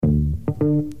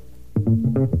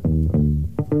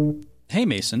Hey,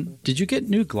 Mason, did you get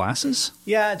new glasses?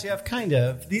 Yeah, Jeff, kind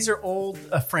of. These are old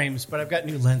frames, but I've got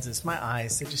new lenses. My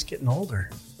eyes, they're just getting older.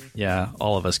 Yeah,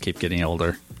 all of us keep getting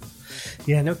older.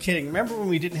 Yeah, no kidding. Remember when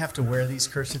we didn't have to wear these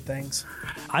cursed things?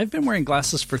 I've been wearing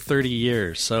glasses for 30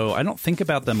 years, so I don't think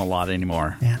about them a lot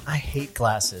anymore. Man, I hate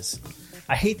glasses.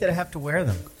 I hate that I have to wear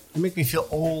them. They make me feel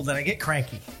old and I get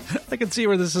cranky. I can see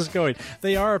where this is going.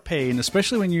 They are a pain,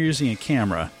 especially when you're using a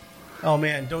camera. Oh,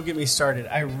 man, don't get me started.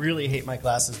 I really hate my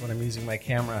glasses when I'm using my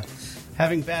camera.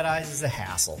 Having bad eyes is a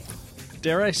hassle.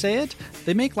 Dare I say it?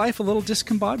 They make life a little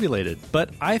discombobulated, but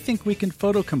I think we can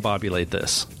photocombobulate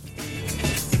this.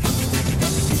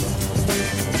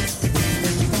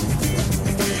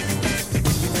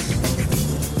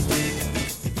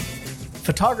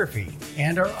 Photography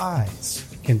and our eyes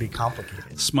can be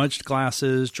complicated. Smudged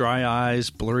glasses, dry eyes,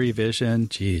 blurry vision,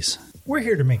 geez. We're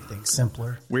here to make things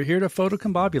simpler. We're here to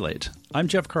photocombobulate. I'm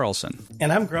Jeff Carlson.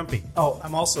 And I'm Grumpy. Oh,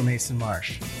 I'm also Mason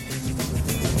Marsh.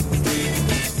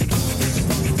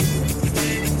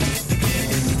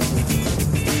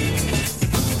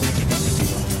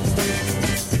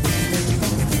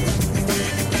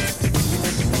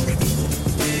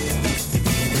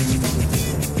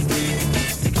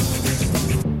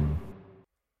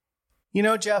 You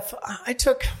know, Jeff, I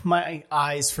took my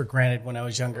eyes for granted when I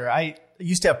was younger. I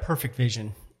used to have perfect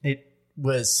vision. It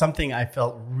was something I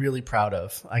felt really proud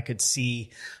of. I could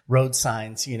see road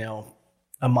signs,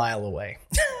 a mile away.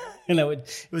 And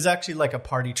it was actually like a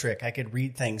party trick. I could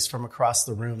read things from across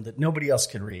the room that nobody else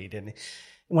could read. And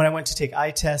when I went to take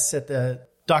eye tests at the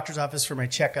doctor's office for my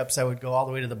checkups, I would go all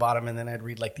the way to the bottom and then I'd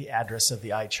read like the address of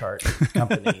the eye chart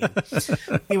company.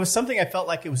 It was something I felt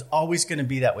like it was always going to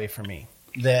be that way for me.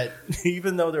 That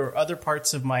even though there were other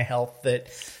parts of my health that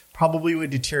probably would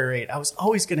deteriorate, I was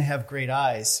always going to have great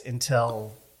eyes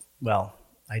until, well,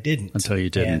 I didn't. Until you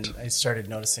didn't. And I started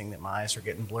noticing that my eyes were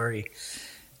getting blurry.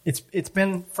 It's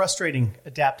been frustrating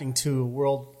adapting to a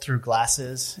world through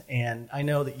glasses. And I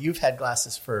know that you've had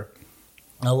glasses for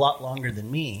a lot longer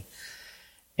than me.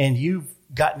 And you've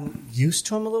gotten used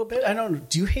to them a little bit. I don't know.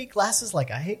 Do you hate glasses like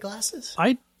I hate glasses?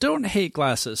 I don't hate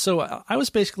glasses. So I was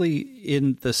basically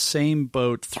in the same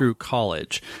boat through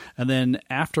college. And then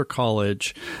after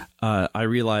college, I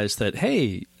realized that,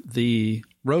 hey, the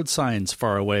road signs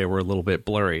far away were a little bit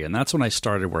blurry. And that's when I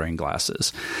started wearing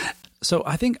glasses. So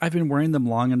I think I've been wearing them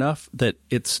long enough that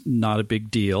it's not a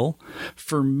big deal.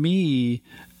 For me,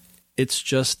 it's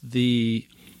just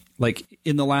like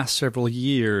in the last several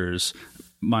years,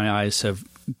 my eyes have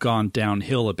gone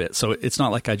downhill a bit. So it's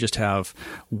not like I just have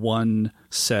one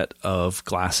set of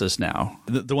glasses now.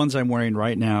 The ones I'm wearing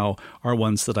right now are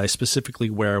ones that I specifically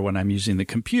wear when I'm using the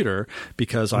computer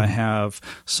because I have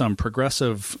some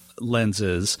progressive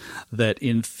lenses that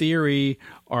in theory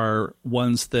are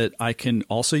ones that I can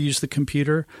also use the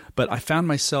computer, but I found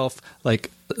myself like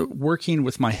working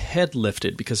with my head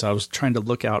lifted because I was trying to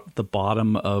look out the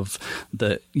bottom of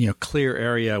the clear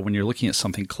area when you're looking at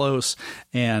something close,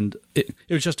 and it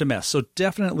was just a mess. So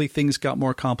definitely things got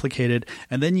more complicated,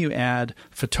 and then you add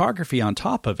photography on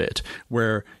top of it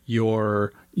where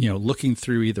you're looking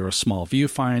through either a small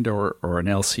viewfinder or an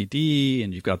LCD,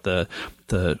 and you've got the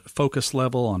focus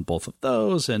level on both of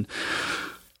those and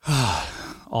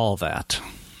all that.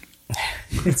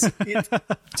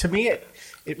 To me,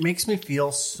 it makes me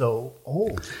feel so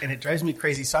old, and it drives me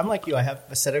crazy. So I'm like you. I have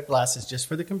a set of glasses just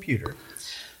for the computer,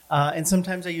 and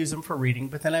sometimes I use them for reading.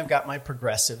 But then I've got my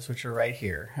progressives, which are right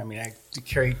here. I mean, I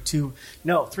carry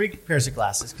three pairs of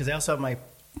glasses because I also have my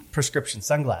prescription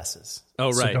sunglasses.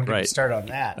 Oh, so right, don't get me right. started on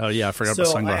that. Oh, yeah, I forgot about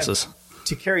sunglasses. I have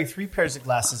to carry 3 pairs of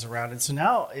glasses around, and so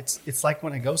now it's like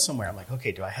when I go somewhere, I'm like,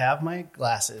 okay, do I have my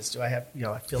glasses? Do I have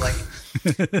I feel like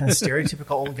a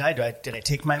stereotypical old guy. Did I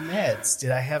take my meds?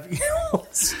 Did I have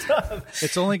stuff?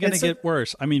 It's only going to get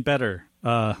worse. I mean, better.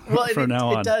 Now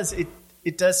on. It does.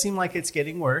 It does seem like it's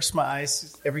getting worse. My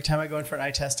eyes, every time I go in for an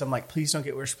eye test, I'm like, please don't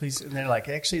get worse, please. And they're like,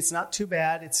 actually, it's not too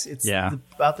bad. It's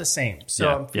about the same. So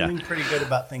I'm feeling pretty good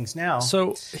about things now.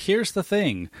 So here's the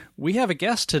thing. We have a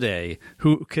guest today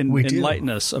who can enlighten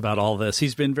us about all this.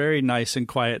 He's been very nice and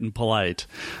quiet and polite.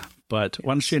 But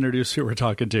why don't you introduce who we're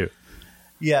talking to?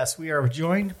 Yes, we are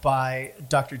joined by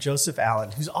Dr. Joseph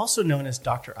Allen, who's also known as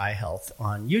Dr. Eye Health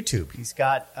on YouTube. He's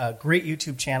got a great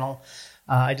YouTube channel.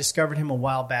 I discovered him a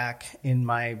while back in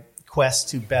my quest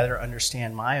to better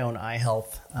understand my own eye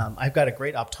health. I've got a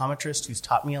great optometrist who's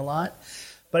taught me a lot,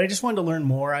 but I just wanted to learn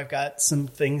more. I've got some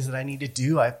things that I need to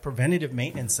do. I have preventative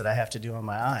maintenance that I have to do on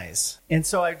my eyes. And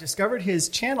so I discovered his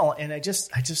channel, and I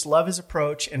just love his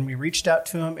approach, and we reached out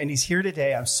to him, and he's here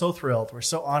today. I'm so thrilled. We're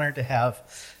so honored to have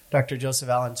Dr. Joseph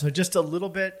Allen. So just a little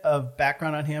bit of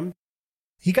background on him.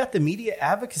 He got the Media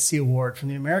Advocacy Award from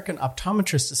the American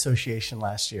Optometrist Association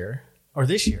this year.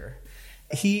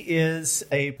 He is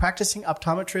a practicing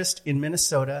optometrist in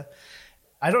Minnesota.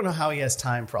 I don't know how he has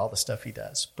time for all the stuff he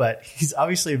does, but he's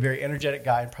obviously a very energetic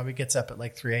guy and probably gets up at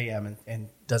like 3 a.m. and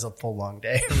does a full long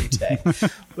day every day.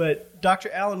 But Dr.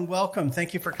 Allen, welcome.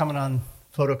 Thank you for coming on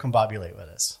Photocombobulate with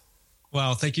us.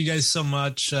 Well, thank you guys so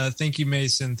much. Thank you,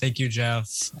 Mason. Thank you,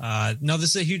 Jeff. No,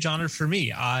 this is a huge honor for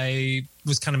me. I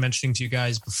was kind of mentioning to you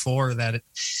guys before that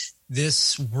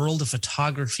this world of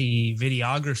photography,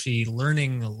 videography,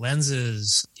 learning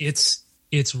lenses, it's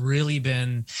really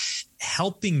been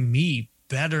helping me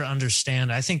better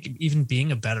understand, I think, even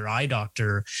being a better eye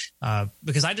doctor,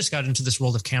 because I just got into this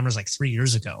world of cameras like 3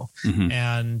 years ago. Mm-hmm.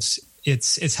 And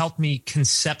it's helped me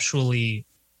conceptually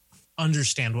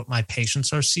understand what my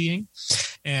patients are seeing.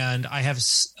 And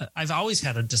I've always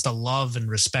had just a love and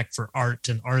respect for art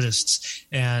and artists.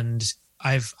 And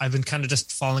I've been kind of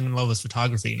just falling in love with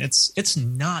photography. And it's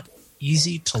not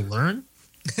easy to learn.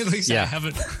 At least I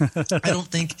haven't. I don't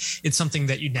think it's something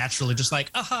that you naturally just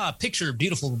like, aha, picture,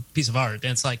 beautiful piece of art.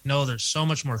 And it's like, no, there's so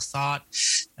much more thought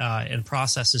and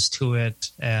processes to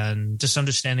it. And just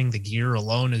understanding the gear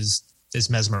alone is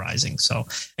mesmerizing. So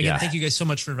again, thank you guys so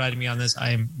much for inviting me on this.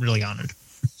 I am really honored.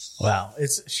 Wow.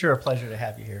 It's sure a pleasure to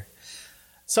have you here.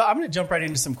 So I'm going to jump right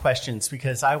into some questions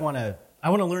because I want to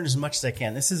learn as much as I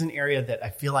can. This is an area that I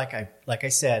feel like I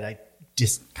said, I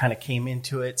just kind of came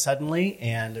into it suddenly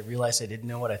and I realized I didn't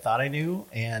know what I thought I knew.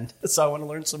 And so I want to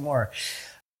learn some more.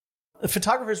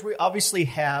 Photographers, we obviously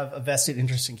have a vested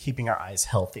interest in keeping our eyes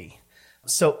healthy.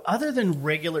 So other than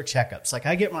regular checkups, like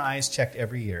I get my eyes checked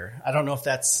every year. I don't know if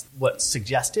that's what's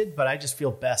suggested, but I just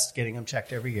feel best getting them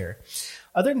checked every year.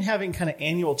 Other than having kind of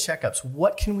annual checkups,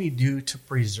 what can we do to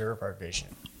preserve our vision?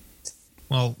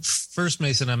 Well, first,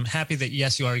 Mason, I'm happy that,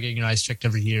 yes, you are getting your eyes checked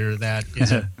every year. That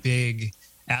is a big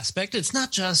aspect. It's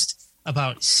not just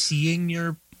about seeing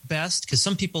your best, because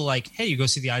some people like, hey, you go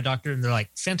see the eye doctor and they're like,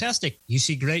 fantastic, you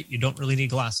see great, you don't really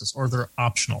need glasses, or they're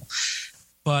optional.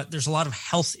 But there's a lot of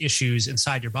health issues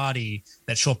inside your body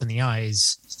that show up in the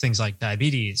eyes, things like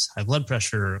diabetes, high blood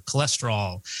pressure,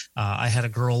 cholesterol. I had a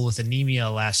girl with anemia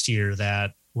last year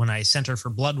that when I sent her for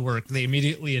blood work, they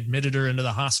immediately admitted her into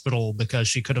the hospital because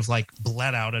she could have like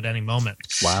bled out at any moment.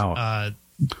 Wow.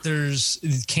 There's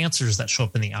cancers that show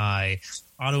up in the eye,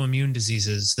 autoimmune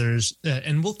diseases.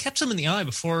 And we'll catch them in the eye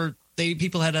before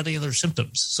people had any other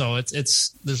symptoms. So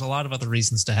there's a lot of other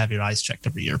reasons to have your eyes checked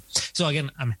every year. So again,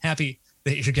 I'm happy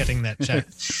that you're getting that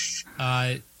checked.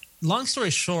 Long story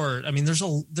short, I mean,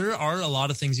 there are a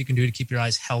lot of things you can do to keep your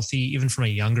eyes healthy, even from a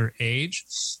younger age.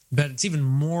 But it's even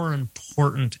more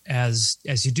important as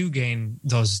you do gain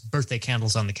those birthday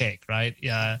candles on the cake, right?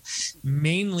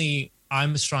 Mainly,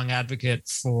 I'm a strong advocate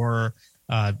for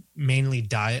mainly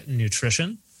diet and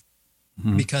nutrition,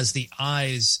 because the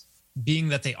eyes, being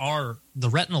that they are the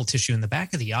retinal tissue in the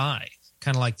back of the eye,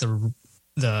 kind of like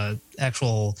the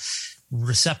actual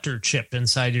receptor chip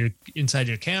inside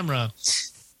your camera,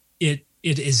 it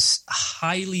is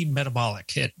highly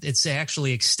metabolic. It's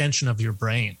actually extension of your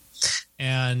brain,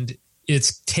 and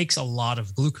it takes a lot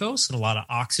of glucose and a lot of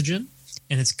oxygen,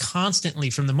 and it's constantly,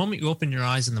 from the moment you open your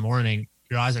eyes in the morning,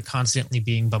 your eyes are constantly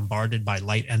being bombarded by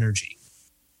light energy.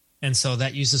 And so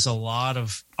that uses a lot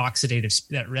of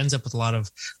that ends up with a lot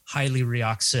of highly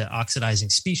oxidizing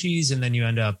species. And then you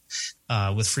end up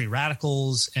with free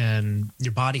radicals, and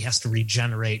your body has to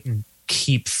regenerate and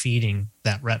keep feeding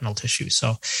that retinal tissue.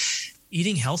 So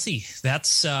eating healthy,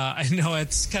 that's, I know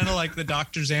it's kind of like the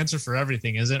doctor's answer for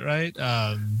everything, is it right?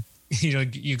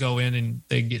 You go in and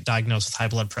they get diagnosed with high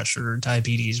blood pressure or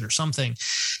diabetes or something.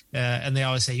 And they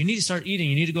always say, you need to start eating,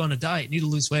 you need to go on a diet, you need to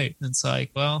lose weight. And it's like,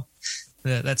 well,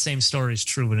 that same story is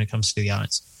true when it comes to the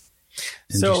eyes.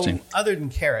 So other than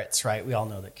carrots, right? We all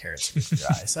know that carrots feed your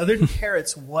eyes. Other than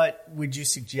carrots, what would you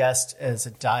suggest as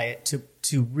a diet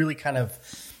to really kind of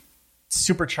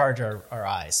supercharge our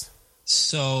eyes?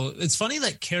 So it's funny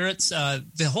that carrots,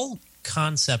 the whole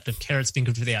concept of carrots being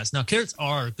good for the eyes. Now, carrots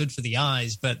are good for the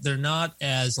eyes, but they're not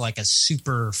as like a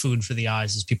super food for the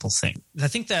eyes as people think. I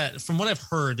think that from what I've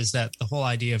heard is that the whole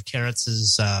idea of carrots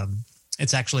is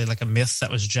it's actually like a myth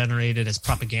that was generated as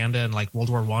propaganda in like World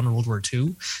War I or World War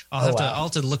II. I'll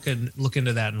have to look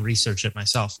into that and research it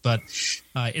myself. But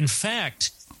in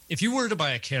fact, if you were to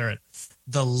buy a carrot,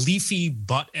 the leafy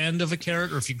butt end of a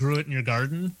carrot, or if you grew it in your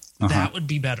garden, that would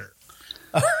be better.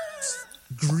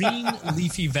 Green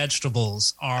leafy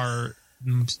vegetables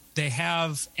they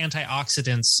have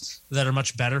antioxidants that are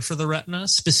much better for the retina,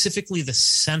 specifically the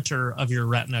center of your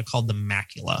retina called the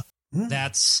macula.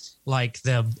 That's like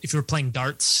if you were playing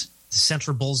darts, the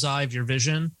center bullseye of your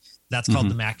vision, that's called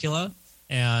the macula.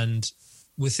 And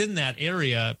within that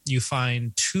area, you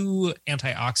find two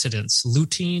antioxidants,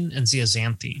 lutein and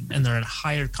zeaxanthine, and they're in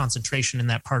higher concentration in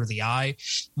that part of the eye,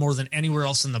 more than anywhere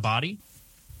else in the body.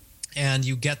 And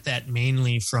you get that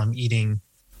mainly from eating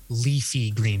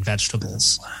leafy green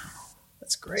vegetables. Wow,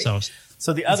 that's great.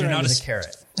 So the other end is a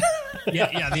carrot.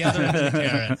 Yeah, the other end of the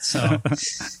carrot. So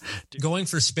going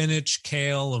for spinach,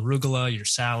 kale, arugula, your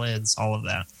salads, all of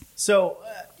that. So,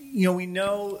 we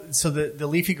know, the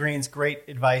leafy greens, great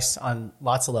advice on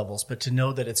lots of levels, but to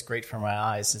know that it's great for my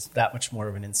eyes is that much more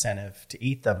of an incentive to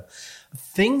eat them.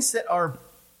 Things that are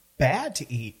bad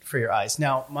to eat for your eyes.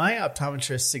 Now, my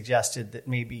optometrist suggested that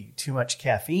maybe too much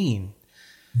caffeine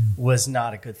was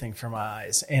not a good thing for my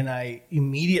eyes. And I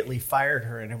immediately fired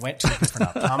her and I went to a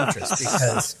different optometrist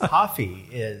because coffee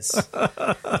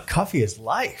is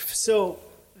life. So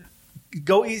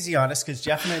go easy on us, because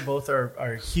Jeff and I both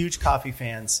are huge coffee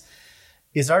fans.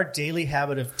 Is our daily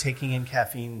habit of taking in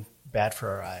caffeine bad for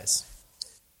our eyes?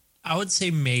 I would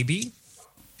say maybe,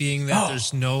 being that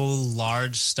there's no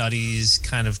large studies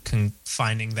kind of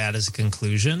finding that as a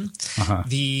conclusion. Uh-huh.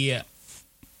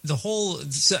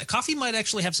 Coffee might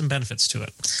actually have some benefits to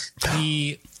it.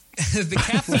 The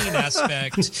caffeine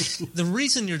aspect, the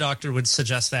reason your doctor would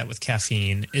suggest that with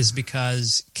caffeine is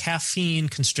because caffeine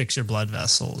constricts your blood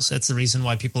vessels. That's the reason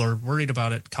why people are worried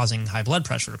about it causing high blood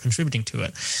pressure or contributing to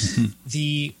it. Mm-hmm.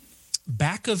 The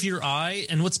back of your eye,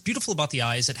 and what's beautiful about the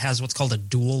eye is it has what's called a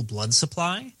dual blood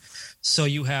supply. So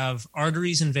you have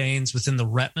arteries and veins within the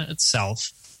retina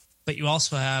itself, but you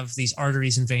also have these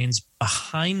arteries and veins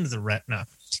behind the retina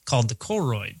called the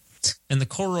choroid. And the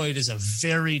choroid is a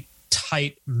very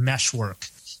tight meshwork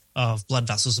of blood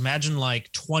vessels. Imagine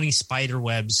like 20 spider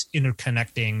webs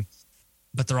interconnecting,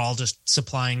 but they're all just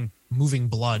supplying moving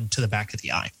blood to the back of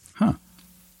the eye. Huh.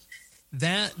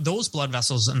 Those blood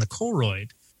vessels in the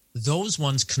choroid, those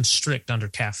ones constrict under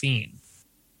caffeine.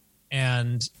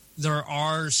 And there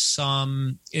are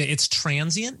it's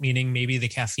transient, meaning maybe the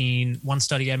caffeine, one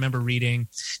study I remember reading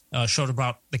showed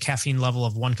about the caffeine level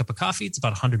of 1 cup of coffee. It's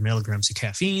about 100 milligrams of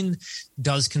caffeine,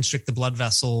 does constrict the blood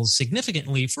vessels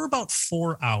significantly for about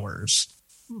 4 hours.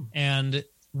 And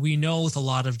we know with a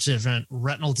lot of different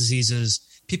retinal diseases,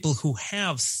 people who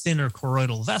have thinner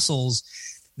choroidal vessels,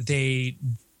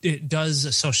 it does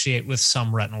associate with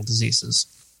some retinal diseases.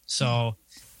 So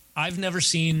I've never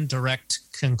seen direct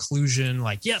conclusion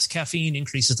like, yes, caffeine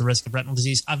increases the risk of retinal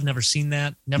disease. I've never seen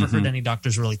that. Never heard any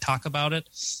doctors really talk about it.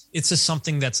 It's just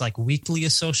something that's like weakly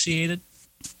associated.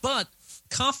 But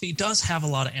coffee does have a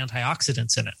lot of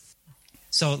antioxidants in it.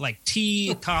 So like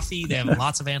tea, coffee, they have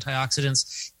lots of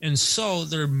antioxidants. And so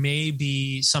there may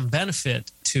be some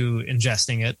benefit to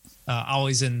ingesting it,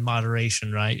 always in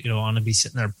moderation, right? You don't want to be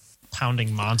sitting there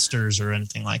pounding Monsters or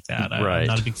anything like that. Right. I'm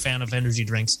not a big fan of energy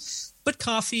drinks. But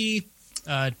coffee,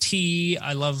 tea,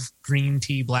 I love green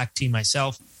tea, black tea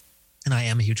myself. And I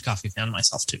am a huge coffee fan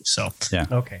myself too. So yeah.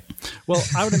 Okay. Well,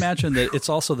 I would imagine that it's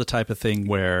also the type of thing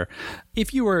where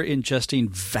if you were ingesting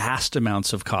vast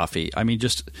amounts of coffee, I mean,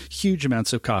 just huge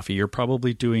amounts of coffee, you're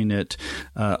probably doing it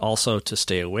also to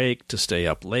stay awake, to stay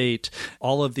up late.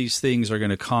 All of these things are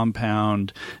going to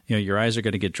compound. You know, your eyes are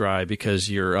going to get dry because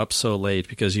you're up so late,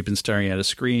 because you've been staring at a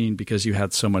screen, because you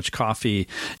had so much coffee.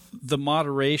 The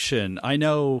moderation, I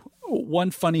know.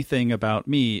 One funny thing about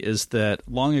me is that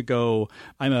long ago,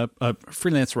 I'm a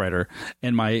freelance writer,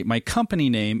 and my company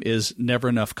name is Never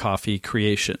Enough Coffee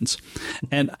Creations.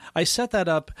 And I set that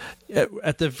up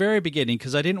at the very beginning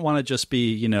because I didn't want to just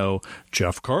be,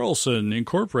 Jeff Carlson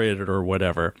Incorporated or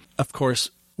whatever. Of course,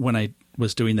 when I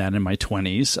was doing that in my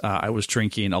 20s, I was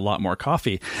drinking a lot more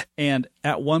coffee. And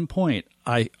at one point,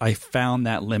 I found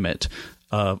that limit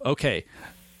of, okay,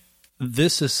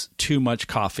 this is too much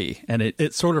coffee. And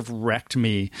it sort of wrecked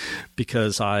me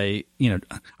because I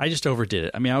just overdid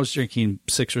it. I mean, I was drinking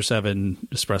 6 or 7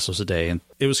 espressos a day, and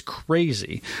it was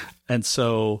crazy. And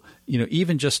so,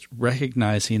 even just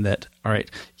recognizing that, all right,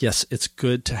 yes, it's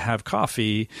good to have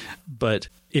coffee, but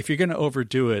if you're going to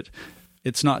overdo it,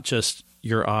 it's not just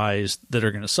your eyes that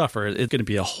are going to suffer. It's going to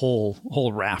be a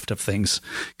whole raft of things.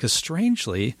 Because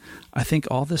strangely, I think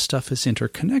all this stuff is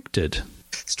interconnected.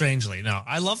 Strangely, no,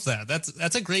 I love that.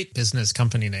 That's a great business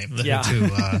company name.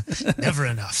 Yeah. Never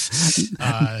enough.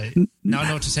 Now I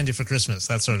know what to send you for Christmas.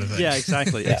 That sort of thing. Yeah,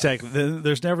 exactly. Yeah. Exactly.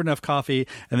 There's never enough coffee,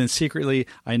 and then secretly,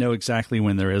 I know exactly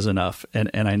when there is enough, and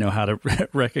I know how to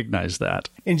recognize that.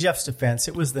 In Jeff's defense,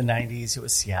 it was the 90s. It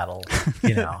was Seattle.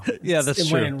 Yeah, that's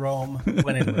true. When in Rome,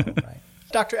 right?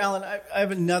 Dr. Allen, I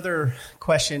have another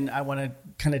question I want to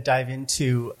kind of dive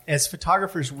into, as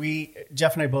photographers,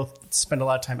 Jeff and I both spend a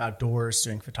lot of time outdoors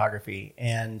doing photography.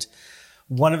 And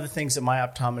one of the things that my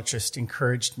optometrist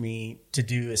encouraged me to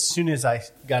do as soon as I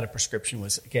got a prescription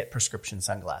was get prescription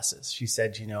sunglasses. She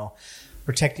said,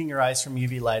 protecting your eyes from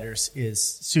UV lighters is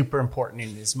super important.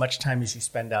 And as much time as you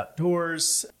spend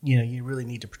outdoors, you really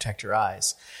need to protect your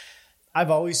eyes. I've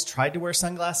always tried to wear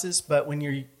sunglasses, but when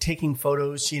you're taking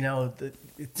photos,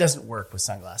 it doesn't work with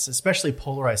sunglasses, especially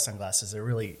polarized sunglasses.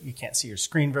 You can't see your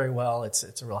screen very well.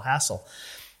 It's a real hassle.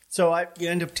 So you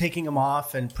end up taking them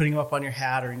off and putting them up on your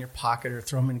hat or in your pocket or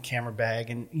throw them in a camera bag,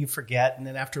 and you forget. And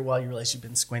then after a while, you realize you've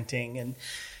been squinting. And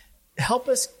help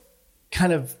us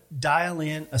kind of dial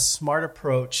in a smart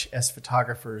approach as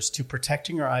photographers to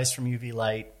protecting our eyes from UV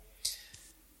light,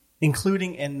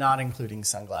 including and not including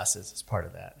sunglasses as part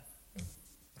of that.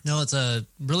 No, it's a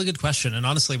really good question. And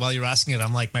honestly, while you were asking it,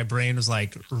 I'm like, my brain was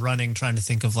like running, trying to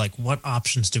think of like, what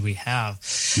options do we have?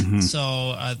 Mm-hmm.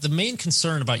 So the main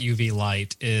concern about UV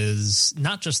light is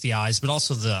not just the eyes, but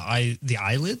also the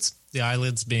eyelids. The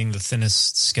eyelids being the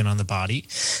thinnest skin on the body,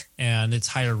 and it's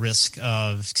higher risk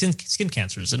of skin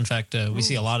cancers. In fact, we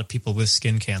see a lot of people with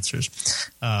skin cancers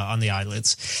on the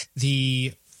eyelids.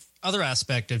 The other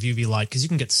aspect of UV light, because you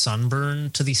can get sunburn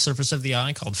to the surface of the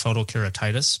eye called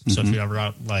photokeratitis. Mm-hmm. So if you're ever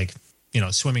out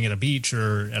swimming at a beach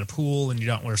or at a pool and you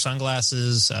don't wear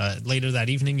sunglasses, later that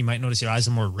evening you might notice your eyes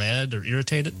are more red or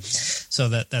irritated. So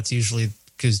that's usually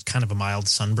because kind of a mild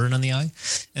sunburn on the eye.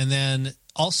 And then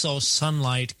also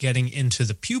sunlight getting into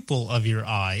the pupil of your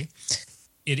eye,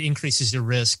 it increases your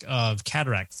risk of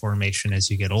cataract formation as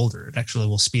you get older. It actually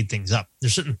will speed things up.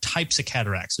 There's certain types of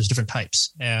cataracts. There's different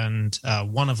types. And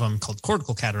one of them called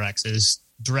cortical cataracts is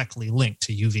directly linked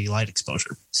to UV light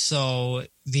exposure. So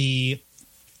the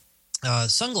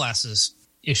sunglasses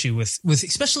issue with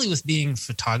especially with being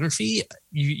photography,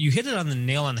 you hit it on the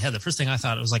nail on the head. The first thing I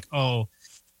thought, it was like,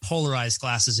 polarized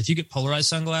glasses. If you get polarized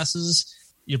sunglasses,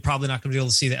 you're probably not going to be able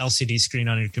to see the LCD screen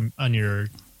on your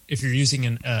if you're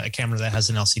using a camera that has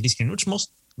an LCD screen, which most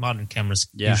modern cameras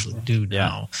usually do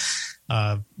now.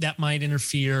 That might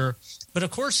interfere. But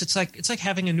of course, it's like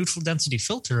having a neutral density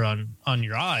filter on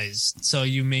your eyes. So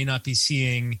you may not be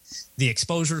seeing the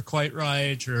exposure quite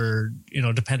right, or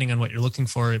depending on what you're looking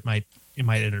for, it might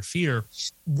interfere.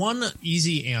 One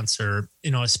easy answer,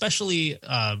 especially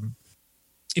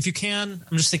if you can,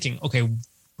 I'm just thinking, okay,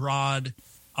 broad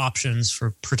options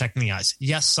for protecting the eyes.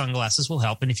 Yes, sunglasses will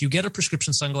help. And if you get a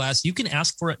prescription sunglass, you can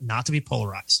ask for it not to be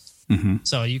polarized. Mm-hmm.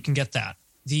 So you can get that.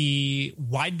 The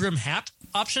wide brim hat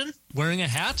option, wearing a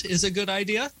hat, is a good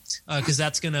idea because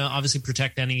that's going to obviously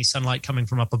protect any sunlight coming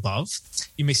from up above.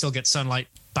 You may still get sunlight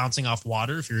bouncing off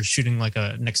water if you're shooting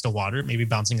next to water, maybe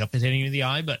bouncing up and hitting you in the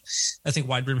eye. But I think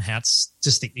wide brim hat's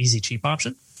just the easy, cheap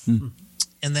option. Mm-hmm.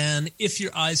 And then if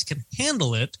your eyes can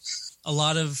handle it, a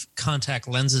lot of contact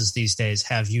lenses these days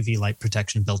have UV light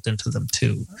protection built into them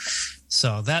too.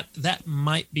 So that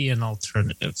might be an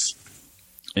alternative.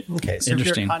 Okay, so if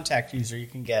you're a contact user, you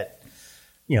can get,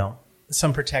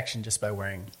 some protection just by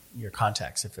wearing your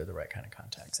contacts if they're the right kind of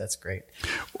contacts. That's great.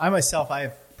 I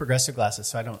have progressive glasses,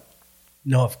 so I don't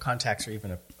know if contacts are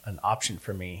even an option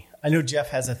for me. I know Jeff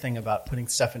has a thing about putting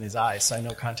stuff in his eyes, so I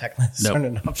know contact lenses aren't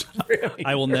an option for him.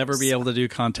 I will never be able to do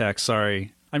contacts,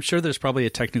 sorry. I'm sure there's probably a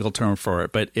technical term for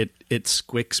it, but it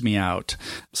squicks me out.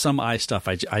 Some eye stuff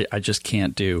I just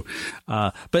can't do.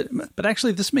 But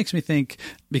actually, this makes me think,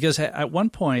 because at one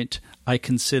point I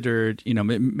considered,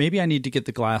 maybe I need to get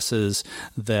the glasses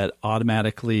that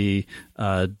automatically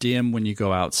dim when you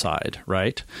go outside,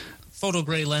 right? Photo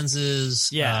gray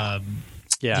lenses. Yeah.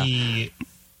 The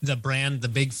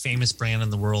big famous brand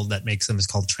in the world that makes them is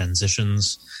called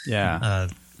Transitions. Yeah.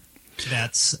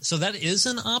 That is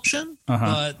an option,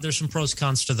 but there's some pros and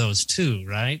cons to those too,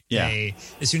 right? Yeah.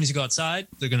 As soon as you go outside,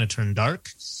 they're going to turn dark,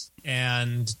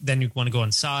 and then you want to go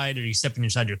inside, or you step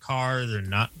inside your car, they're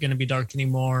not going to be dark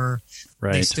anymore.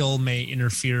 Right. They still may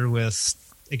interfere with,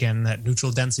 again, that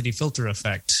neutral density filter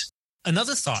effect.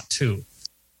 Another thought too,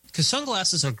 because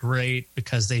sunglasses are great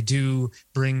because they do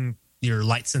bring your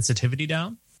light sensitivity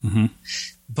down. Mm-hmm.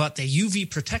 But the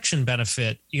UV protection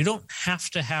benefit, you don't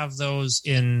have to have those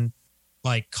in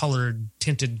colored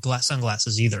tinted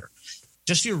sunglasses either.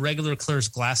 Just your regular clear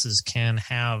glasses can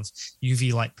have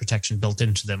UV light protection built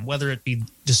into them, whether it be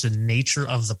just the nature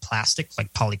of the plastic,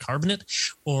 like polycarbonate,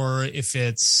 or if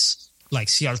it's like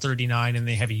CR39 and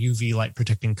they have a UV light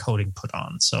protecting coating put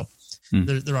on. So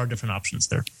there are different options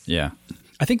there. Yeah.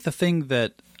 I think the thing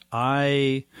that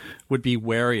I would be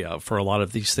wary of for a lot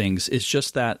of these things is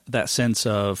just that sense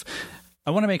of, I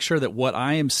want to make sure that what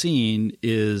I am seeing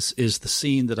is the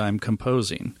scene that I'm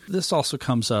composing. This also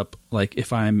comes up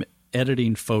if I'm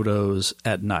editing photos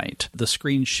at night. The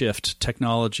screen shift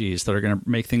technologies that are going to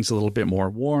make things a little bit more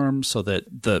warm so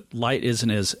that the light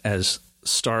isn't as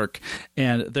stark.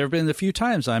 And there have been a few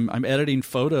times I'm editing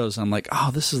photos. I'm like, oh,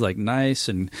 this is like nice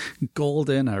and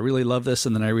golden. I really love this.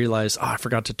 And then I realize, oh, I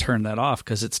forgot to turn that off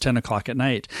because it's 10 o'clock at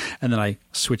night. And then I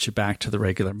switch it back to the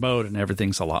regular mode and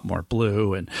everything's a lot more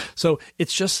blue. And so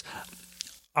it's just,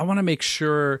 I want to make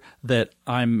sure that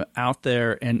I'm out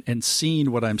there and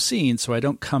seeing what I'm seeing so I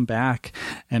don't come back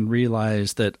and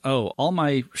realize that, oh, all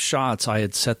my shots I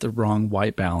had set the wrong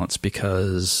white balance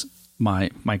because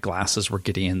my glasses were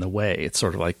getting in the way. It's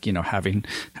sort of like, having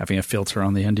a filter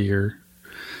on the end of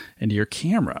your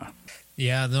camera.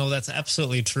 Yeah, no, that's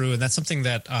absolutely true. And that's something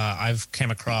that I've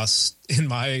come across in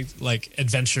my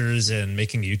adventures in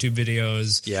making YouTube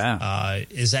videos. Yeah.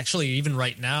 Is actually, even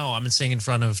right now, I'm sitting in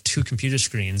front of two computer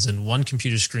screens, and one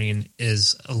computer screen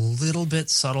is a little bit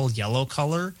subtle yellow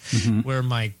color, where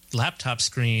my laptop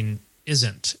screen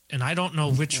isn't. And I don't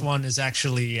know which one is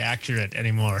actually accurate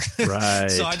anymore. Right.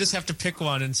 So I just have to pick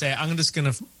one and say, I'm just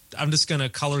gonna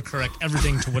color correct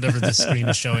everything to whatever this screen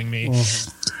is showing me.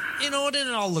 And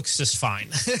it all looks just fine.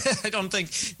 I don't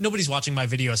think nobody's watching my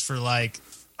videos for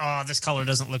oh, this color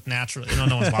doesn't look natural.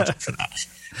 No one's watching for that.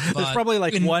 There's probably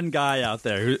one guy out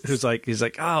there who's like,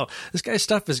 oh, this guy's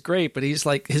stuff is great, but he's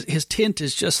like, his tint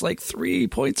is just 3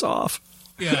 points off.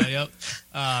 Yeah, yep.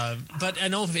 But I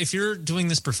know if you're doing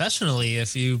this professionally,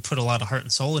 if you put a lot of heart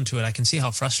and soul into it, I can see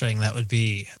how frustrating that would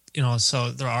be.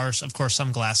 So there are, of course,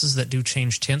 some glasses that do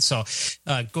change tint. So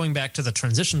going back to the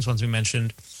transitions ones we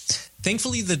mentioned,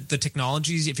 thankfully the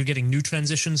technologies, if you're getting new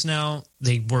transitions now,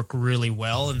 they work really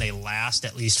well and they last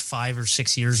at least 5 or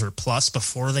 6 years or plus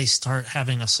before they start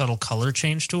having a subtle color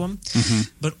change to them.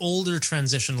 But older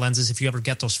transition lenses, if you ever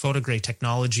get those photogray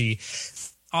technology,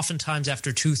 oftentimes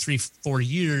after 2, 3, 4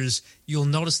 years, you'll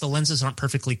notice the lenses aren't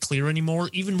perfectly clear anymore.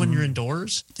 Even when you're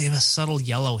indoors, they have a subtle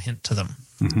yellow hint to them.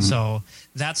 So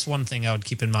that's one thing I would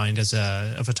keep in mind as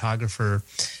a photographer.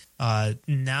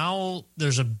 Now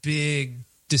there's a big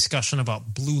discussion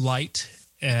about blue light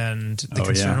and the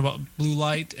concern about blue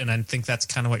light. And I think that's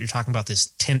kind of what you're talking about, this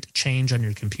tint change on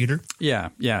your computer. Yeah.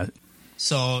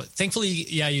 So thankfully,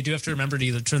 you do have to remember to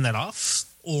either turn that off,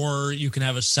 or you can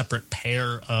have a separate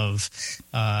pair of,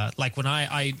 when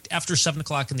I after 7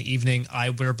 o'clock in the evening, I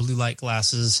wear blue light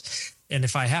glasses. And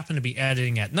if I happen to be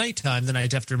editing at nighttime, then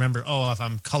I'd have to remember, if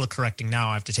I'm color correcting now,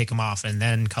 I have to take them off and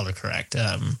then color correct.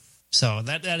 So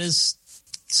that is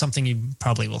something you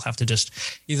probably will have to just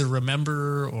either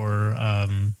remember or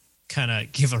kind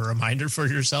of give a reminder for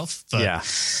yourself. But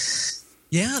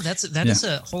yeah, that is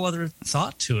a whole other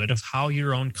thought to it of how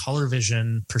your own color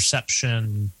vision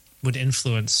perception would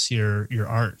influence your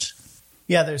art.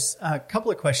 Yeah, there's a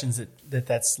couple of questions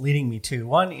that's leading me to.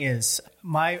 One is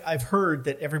I've heard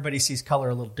that everybody sees color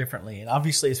a little differently, and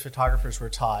obviously as photographers we're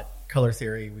taught color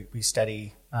theory. We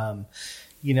study,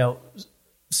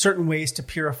 certain ways to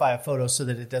purify a photo so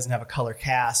that it doesn't have a color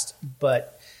cast.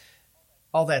 But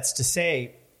all that's to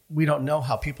say, we don't know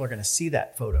how people are going to see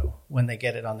that photo when they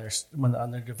get it on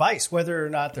their device, whether or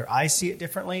not their eyes see it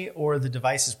differently or the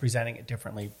device is presenting it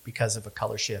differently because of a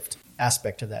color shift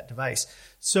aspect of that device.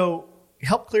 So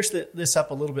help clear this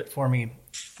up a little bit for me.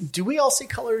 Do we all see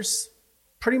colors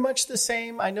pretty much the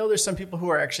same? I know there's some people who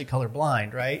are actually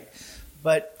colorblind, right?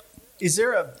 But is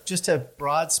there just a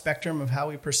broad spectrum of how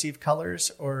we perceive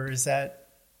colors, or is that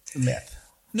a myth?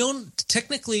 No,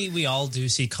 technically we all do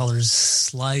see colors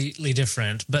slightly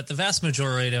different, but the vast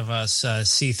majority of us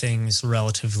see things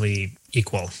relatively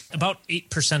equal. About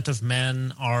 8% of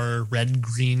men are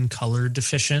red-green color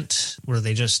deficient, where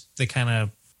they kind of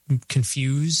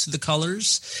confuse the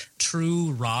colors.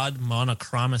 True rod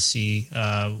monochromacy,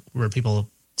 where people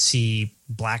see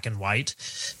black and white,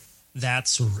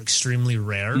 that's extremely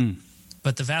rare.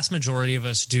 But the vast majority of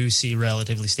us do see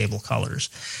relatively stable colors.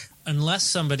 Unless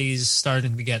somebody's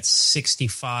starting to get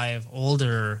 65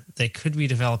 older, they could be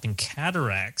developing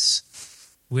cataracts,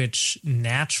 which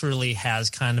naturally has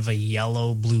kind of a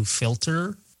yellow-blue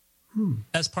filter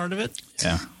as part of it.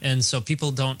 Yeah. And so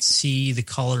people don't see the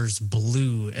colors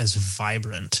blue as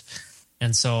vibrant.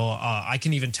 And so I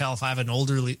can even tell if I have an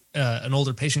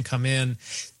older patient come in.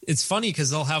 It's funny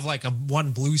because they'll have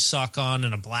one blue sock on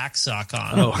and a black sock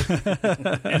on.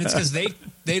 And it's because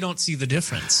they don't see the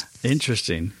difference.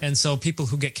 Interesting. And so people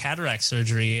who get cataract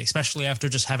surgery, especially after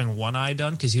just having one eye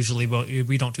done, because usually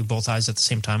we don't do both eyes at the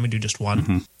same time, we do just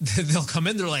one. They'll come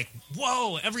in, they're like,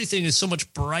 whoa, everything is so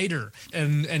much brighter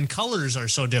and colors are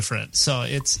so different. So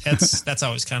that's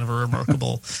always kind of a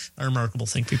remarkable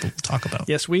thing people talk about.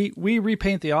 Yes, we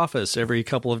repaint the office every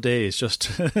couple of days just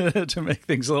to make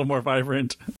things a little more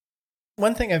vibrant.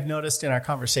 One thing I've noticed in our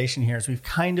conversation here is we've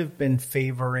kind of been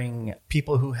favoring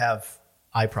people who have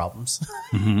eye problems.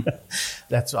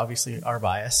 That's obviously our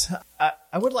bias.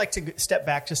 I would like to step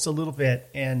back just a little bit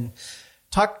and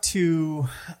talk to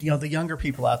the younger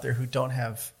people out there who don't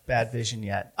have bad vision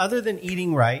yet. Other than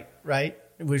eating right,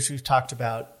 which we've talked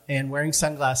about, and wearing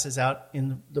sunglasses out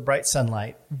in the bright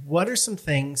sunlight, what are some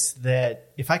things that,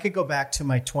 if I could go back to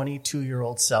my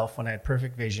 22-year-old self when I had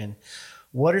perfect vision,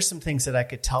 what are some things that I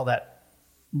could tell that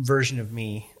version of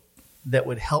me that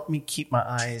would help me keep my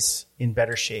eyes in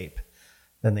better shape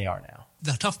than they are now?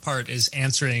 The tough part is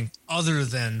answering other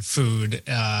than food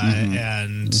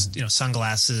and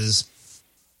sunglasses.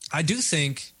 I do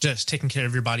think just taking care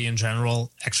of your body in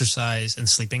general, exercise and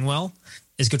sleeping well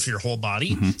is good for your whole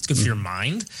body. It's good for your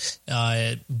mind,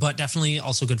 but definitely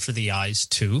also good for the eyes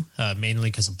too, mainly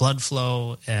because of blood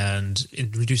flow and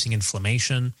reducing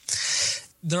inflammation.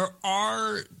 There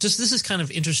are this is kind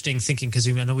of interesting thinking because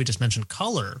I know we just mentioned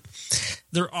color.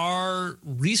 There are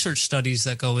research studies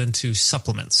that go into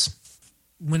supplements.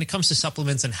 When it comes to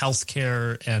supplements and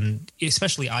healthcare and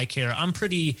especially eye care, I'm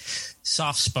pretty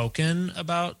soft-spoken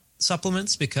about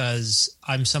supplements because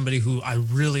I'm somebody who I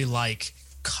really like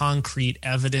concrete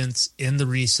evidence in the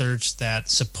research that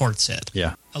supports it.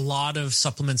 Yeah. A lot of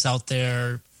supplements out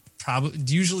there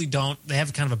usually don't. They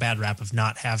have kind of a bad rap of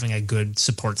not having a good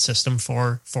support system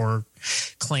for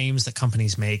claims that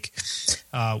companies make.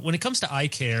 When it comes to eye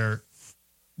care,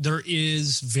 there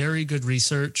is very good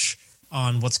research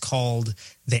on what's called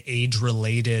the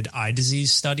age-related eye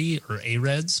disease study, or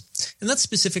AREDS. And that's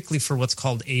specifically for what's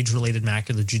called age-related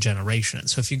macular degeneration.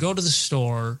 So if you go to the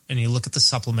store and you look at the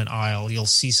supplement aisle, you'll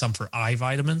see some for eye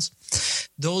vitamins.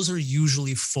 Those are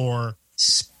usually for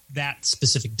that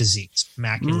specific disease,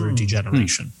 macular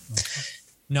degeneration.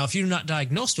 Now, if you're not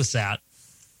diagnosed with that,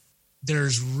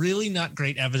 there's really not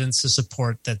great evidence to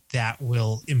support that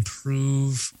will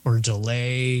improve or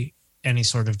delay any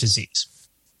sort of disease.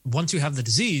 Once you have the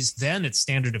disease, then it's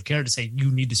standard of care to say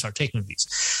you need to start taking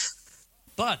these.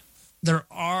 But there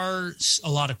are a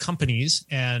lot of companies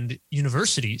and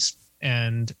universities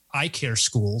and eye care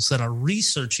schools that are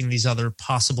researching these other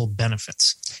possible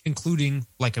benefits, including,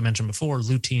 like I mentioned before,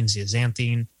 lutein,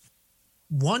 zeaxanthine.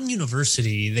 One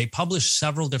university, they published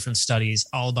several different studies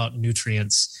all about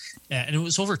nutrients, and it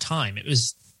was over time. It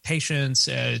was patients,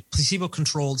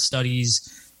 placebo-controlled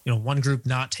studies. One group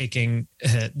not taking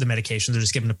the medication, they're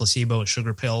just given a placebo, a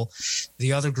sugar pill.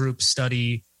 The other group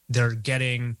study, they're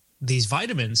getting these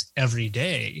vitamins every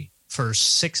day for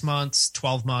 6 months,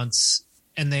 12 months,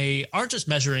 and they aren't just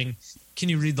measuring, can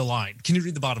you read the line? Can you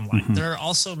read the bottom line? They're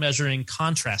also measuring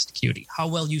contrast acuity, how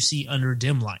well you see under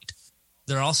dim light.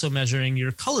 They're also measuring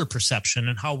your color perception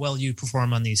and how well you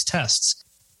perform on these tests.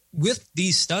 With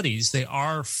these studies, they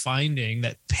are finding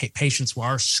that patients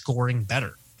are scoring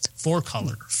better for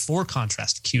color, for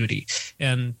contrast acuity.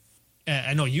 And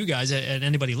I know you guys and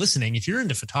anybody listening, if you're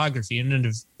into photography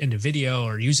and into video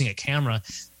or using a camera,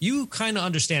 you kind of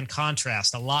understand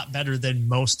contrast a lot better than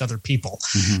most other people.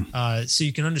 So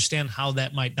you can understand how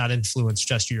that might not influence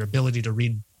just your ability to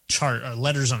read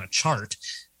letters on a chart,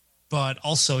 but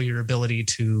also your ability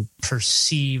to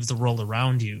perceive the world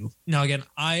around you. Now, again,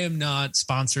 I am not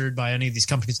sponsored by any of these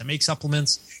companies that make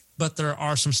supplements, but there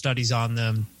are some studies on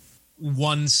them.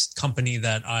 One company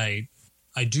that I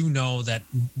do know that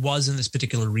was in this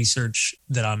particular research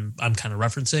that I'm kind of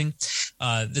referencing,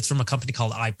 that's from a company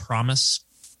called Eye Promise.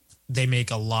 They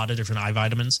make a lot of different eye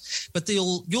vitamins, but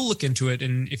you'll look into it.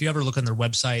 And if you ever look on their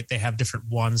website, they have different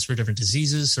ones for different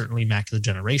diseases, certainly macular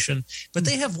degeneration, but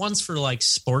they have ones for like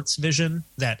sports vision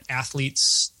that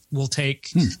athletes will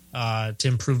take to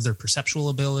improve their perceptual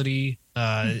ability.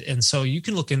 And so you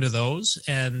can look into those.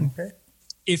 And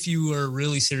if you are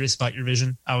really serious about your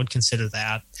vision, I would consider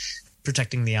that,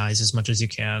 protecting the eyes as much as you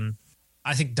can.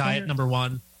 I think diet, number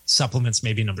one, supplements,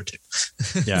 maybe number two.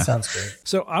 Yeah. Sounds great.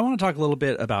 So I want to talk a little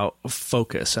bit about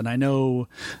focus. And I know,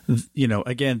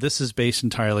 again, this is based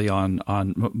entirely on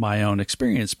my own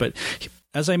experience. But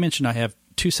as I mentioned, I have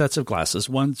two sets of glasses,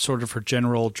 one sort of for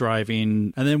general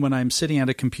driving. And then when I'm sitting at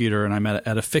a computer and I'm at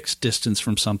a fixed distance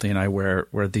from something, I wear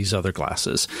these other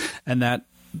glasses. And that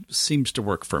seems to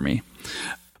work for me.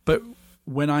 But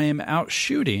when I am out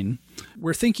shooting,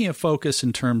 we're thinking of focus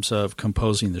in terms of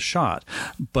composing the shot,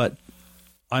 but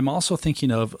I'm also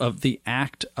thinking of the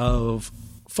act of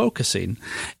focusing.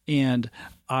 And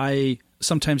I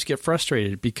sometimes get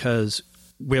frustrated because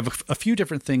we have a few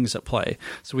different things at play.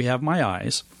 So we have my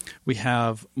eyes, we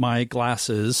have my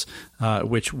glasses,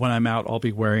 which when I'm out, I'll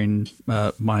be wearing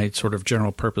my sort of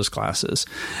general purpose glasses.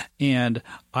 And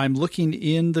I'm looking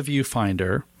in the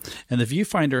viewfinder and the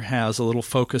viewfinder has a little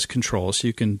focus control, so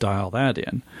you can dial that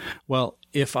in. Well,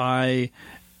 if I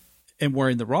am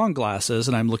wearing the wrong glasses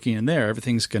and I'm looking in there,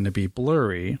 everything's going to be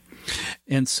blurry.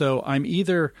 And so I'm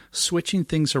either switching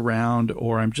things around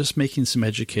or I'm just making some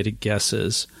educated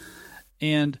guesses.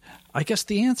 And I guess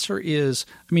the answer is,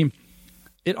 I mean,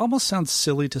 it almost sounds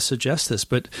silly to suggest this,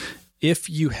 but if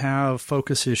you have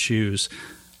focus issues,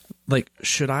 like,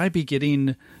 should I be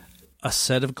getting a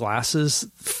set of glasses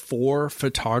for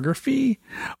photography,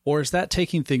 or is that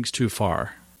taking things too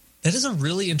far? That is a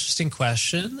really interesting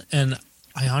question. And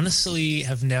I honestly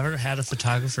have never had a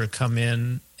photographer come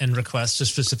in and request a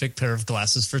specific pair of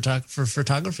glasses for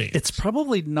photography. It's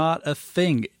probably not a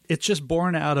thing. It's just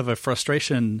born out of a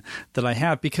frustration that I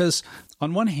have, because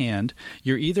on one hand,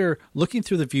 you're either looking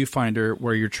through the viewfinder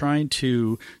where you're trying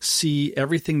to see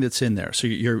everything that's in there. So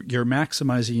you're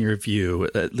maximizing your view,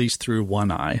 at least through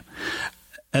one eye.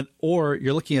 Or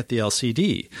you're looking at the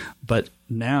LCD. But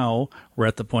now we're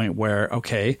at the point where,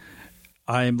 okay,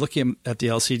 I'm looking at the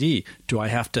LCD. Do I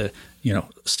have to,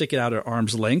 stick it out at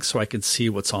arm's length so I can see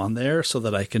what's on there so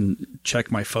that I can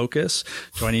check my focus?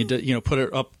 Do I need to, put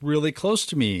it up really close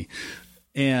to me?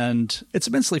 And it's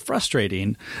immensely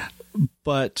frustrating,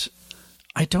 but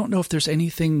I don't know if there's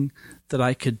anything that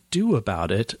I could do about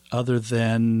it other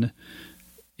than,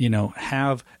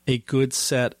 have a good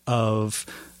set of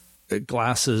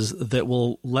glasses that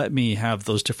will let me have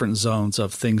those different zones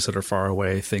of things that are far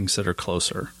away, things that are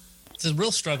closer. The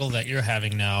real struggle that you're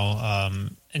having now,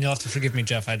 and you'll have to forgive me,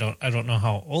 Jeff. I don't know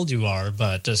how old you are,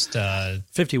 but just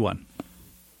 51.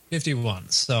 51.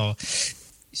 So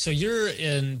you're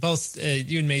in both.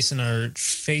 You and Mason are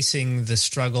facing the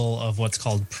struggle of what's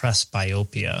called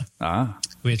presbyopia,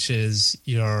 which is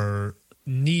your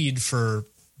need for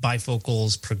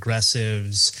bifocals,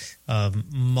 progressives,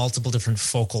 multiple different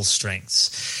focal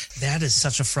strengths. That is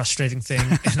such a frustrating thing,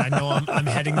 and I know I'm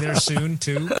heading there soon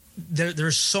too.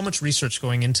 There's so much research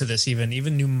going into this, even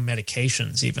new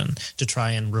medications, even to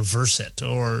try and reverse it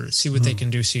or see what they can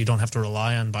do, so you don't have to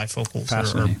rely on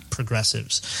bifocals or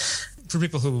progressives. For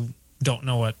people who don't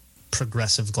know what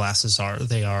progressive glasses are,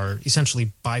 they are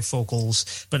essentially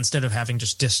bifocals, but instead of having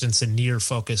just distance and near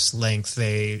focus length,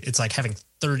 it's like having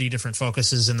 30 different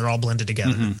focuses and they're all blended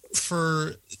together. Mm-hmm.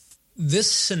 For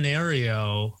this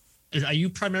scenario, are you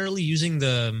primarily using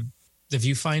the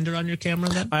viewfinder on your camera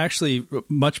then? I actually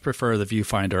much prefer the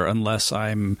viewfinder unless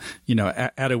I'm,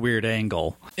 at a weird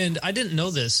angle. And I didn't know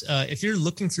this. If you're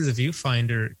looking through the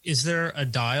viewfinder, is there a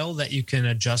dial that you can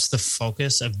adjust the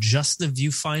focus of just the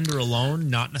viewfinder alone,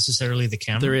 not necessarily the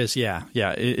camera? There is, yeah.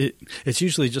 Yeah. It's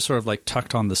usually just sort of like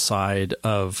tucked on the side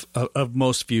of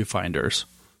most viewfinders.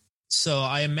 So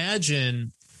I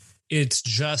imagine it's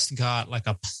just got like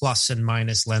a plus and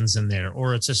minus lens in there,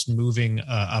 or it's just moving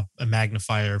a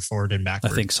magnifier forward and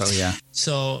backward. I think so, yeah.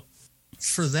 So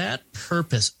for that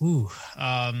purpose,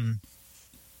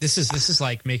 this is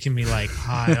like making me like,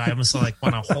 I almost like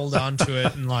want to hold on to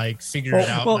it and like figure it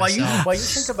out myself. While you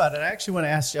think about it, I actually want to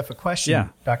ask Jeff a question,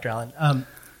 Dr. Allen.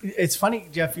 It's funny,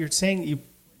 Jeff, you're saying you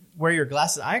wear your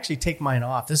glasses. I actually take mine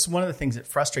off. This is one of the things that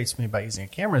frustrates me about using a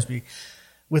camera is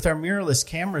with our mirrorless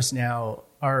cameras now,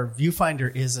 our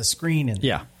viewfinder is a screen in there.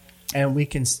 Yeah. And we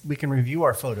can review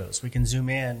our photos. We can zoom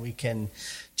in. We can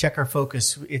check our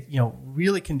focus. It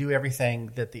really can do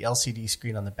everything that the LCD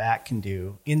screen on the back can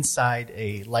do inside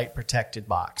a light protected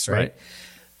box, right?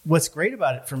 What's great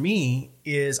about it for me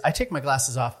is I take my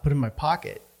glasses off, put them in my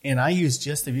pocket, and I use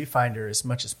just the viewfinder as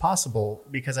much as possible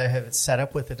because I have it set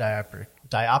up with a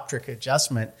dioptric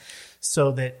adjustment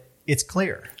so that it's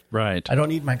clear. Right. I don't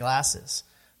need my glasses.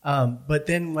 But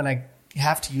then when I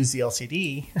have to use the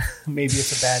LCD, maybe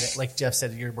it's a bad, like Jeff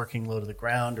said, you're working low to the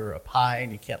ground or up high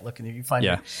and you can't look in the viewfinder.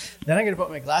 Yeah. Then I'm going to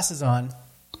put my glasses on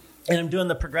and I'm doing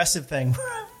the progressive thing.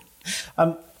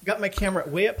 Got my camera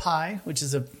way up high, which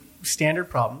is a standard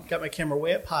problem. Got my camera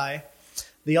way up high.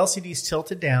 The LCD's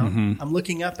tilted down. Mm-hmm. I'm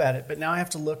looking up at it, but now I have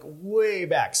to look way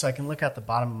back so I can look at the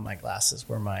bottom of my glasses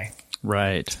where my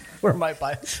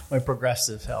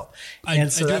progressives help.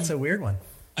 That's a weird one.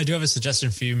 I do have a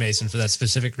suggestion for you, Mason, for that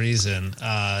specific reason.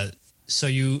 So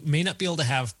you may not be able to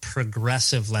have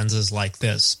progressive lenses like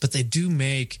this, but they do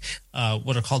make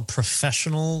what are called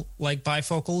professional like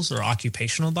bifocals or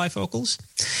occupational bifocals,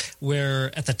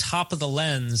 where at the top of the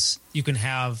lens, you can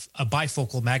have a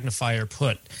bifocal magnifier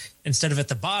put. Instead of at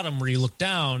the bottom where you look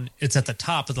down, it's at the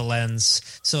top of the lens.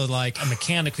 So like a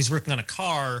mechanic who's working on a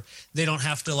car, they don't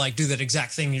have to like do that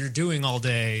exact thing you're doing all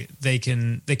day. They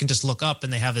can just look up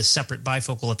and they have a separate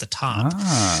bifocal at the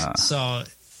top. So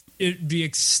It'd be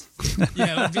it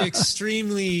would be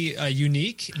extremely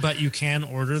unique, but you can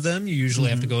order them. You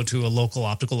usually have to go to a local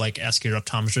optical, like ask your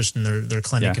optometrist in their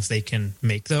clinic if they can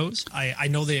make those. I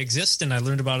know they exist, and I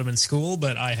learned about them in school,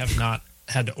 but I have not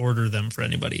had to order them for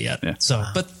anybody yet. Yeah. So,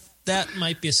 but that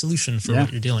might be a solution for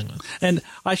what you're dealing with. And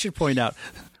I should point out,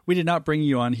 we did not bring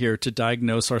you on here to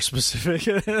diagnose our specific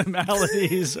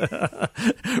maladies.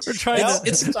 We're trying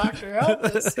it's doctor, help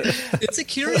us. It's a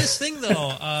curious thing,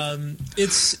 though.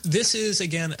 This is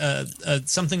again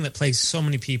something that plagues so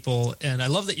many people, and I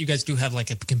love that you guys do have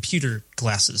like a computer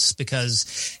glasses,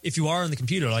 because if you are on the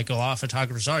computer, like a lot of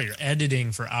photographers are, you're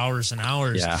editing for hours and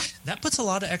hours. Yeah. That puts a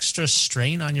lot of extra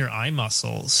strain on your eye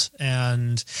muscles,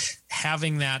 and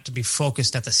having that to be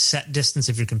focused at the set distance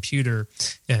of your computer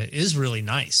is really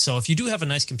nice. So if you do have a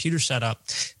nice computer setup,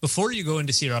 before you go in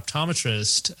to see your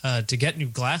optometrist to get new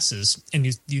glasses, and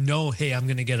you know, hey, I'm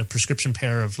going to get a prescription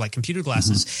pair of like computer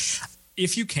glasses,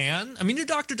 if you can, I mean, your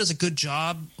doctor does a good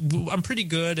job. I'm pretty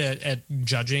good at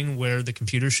judging where the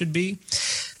computer should be.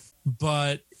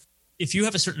 But if you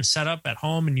have a certain setup at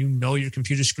home and you know your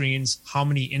computer screen's how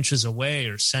many inches away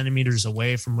or centimeters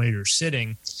away from where you're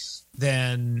sitting,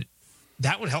 then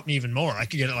that would help me even more. I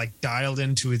could get it like dialed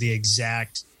into the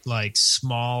exact like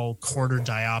small quarter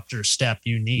diopter step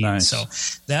you need. Nice. So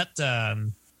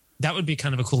that would be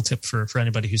kind of a cool tip for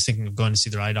anybody who's thinking of going to see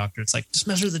their eye doctor. It's like, just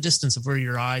measure the distance of where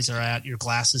your eyes are at, your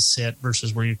glasses sit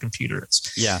versus where your computer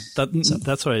is. Yeah,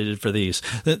 that's what I did for these.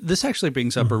 This actually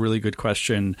brings up a really good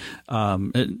question now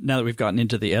that we've gotten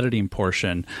into the editing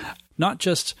portion. Not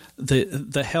just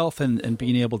the health and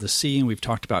being able to see, and we've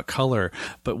talked about color,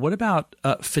 but what about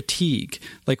fatigue?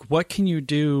 Like, what can you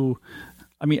do?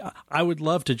 I mean, I would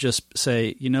love to just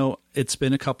say, it's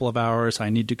been a couple of hours,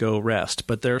 I need to go rest.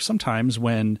 But there are some times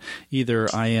when either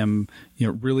I am,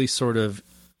 really sort of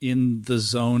in the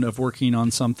zone of working on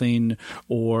something,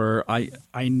 or I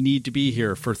need to be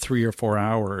here for 3 or 4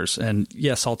 hours. And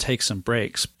yes, I'll take some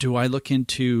breaks. Do I look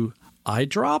into eye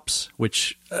drops,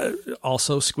 which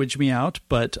also squidge me out,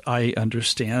 but I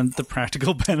understand the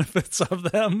practical benefits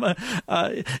of them.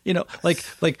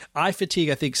 Like eye fatigue,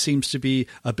 I think, seems to be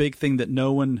a big thing that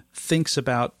no one thinks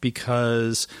about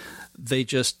because they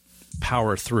just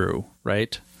power through,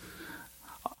 right?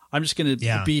 I'm just going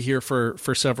to be here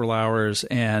for several hours,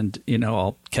 and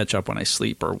I'll catch up when I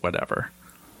sleep or whatever.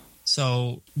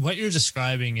 So what you're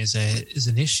describing is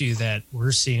an issue that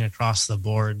we're seeing across the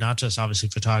board, not just obviously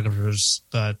photographers,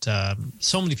 but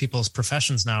so many people's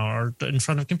professions now are in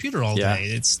front of a computer all day.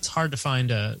 It's hard to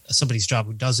find somebody's job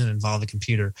who doesn't involve a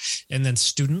computer. And then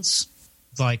students,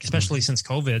 like especially since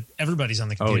COVID, everybody's on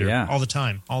the computer all the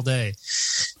time, all day.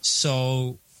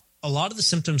 So a lot of the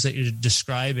symptoms that you're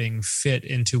describing fit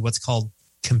into what's called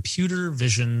computer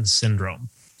vision syndrome,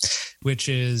 which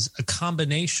is a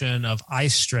combination of eye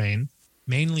strain,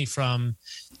 mainly from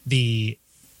the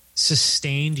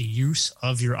sustained use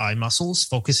of your eye muscles,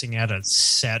 focusing at a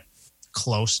set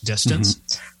close distance.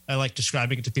 I like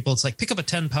describing it to people. It's like, pick up a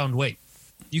 10-pound weight.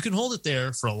 You can hold it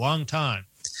there for a long time,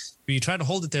 but you try to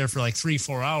hold it there for like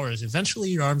 3-4 hours. Eventually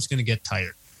your arm's going to get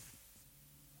tired.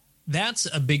 That's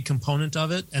a big component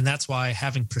of it. And that's why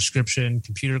having prescription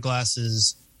computer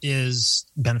glasses is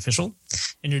beneficial,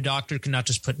 and your doctor can not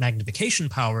just put magnification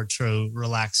power to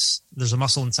relax. There's a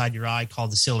muscle inside your eye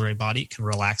called the ciliary body. It can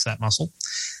relax that muscle,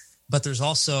 but there's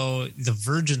also the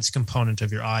vergence component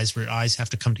of your eyes, where your eyes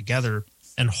have to come together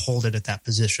and hold it at that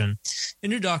position.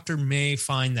 And your doctor may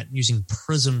find that using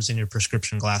prisms in your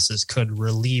prescription glasses could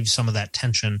relieve some of that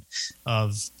tension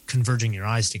of converging your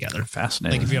eyes together.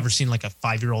 Fascinating. Like, if you ever seen like a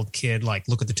 5-year-old kid like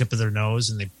look at the tip of their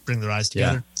nose and they bring their eyes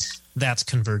together, that's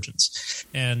convergence.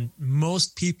 And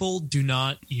most people do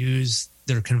not use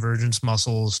their convergence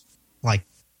muscles like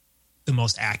the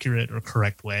most accurate or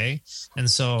correct way.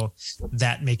 And so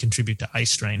that may contribute to eye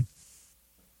strain.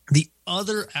 The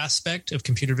other aspect of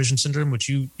computer vision syndrome, which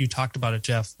you talked about it,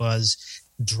 Jeff, was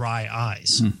dry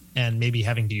eyes and maybe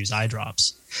having to use eye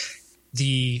drops.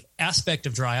 The aspect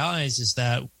of dry eyes is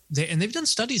that they've done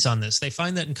studies on this. They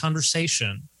find that in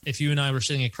conversation, if you and I were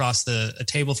sitting across a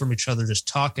table from each other just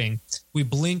talking, we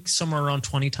blink somewhere around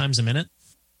 20 times a minute.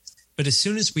 But as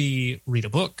soon as we read a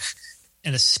book,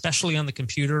 and especially on the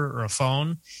computer or a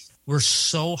phone, we're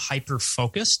so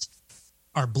hyper-focused,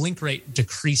 our blink rate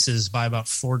decreases by about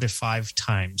 4 to 5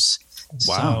 times.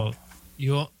 Wow.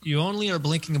 So you only are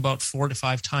blinking about 4 to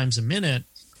 5 times a minute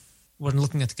when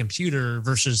looking at the computer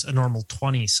versus a normal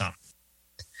 20-some.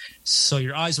 So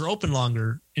your eyes are open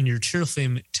longer, and your tear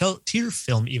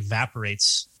film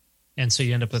evaporates. And so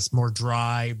you end up with more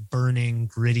dry, burning,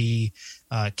 gritty.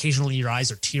 Occasionally your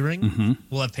eyes are tearing.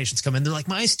 We'll have patients come in. They're like,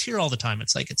 my eyes tear all the time.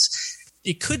 It's like,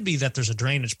 it could be that there's a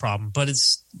drainage problem, but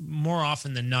it's more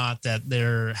often than not that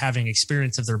they're having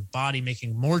experience of their body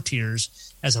making more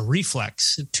tears as a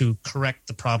reflex to correct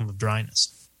the problem of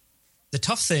dryness. The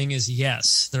tough thing is,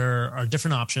 yes, there are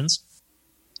different options.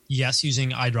 Yes,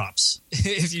 using eye drops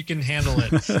if you can handle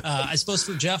it. I suppose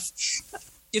for Jeff,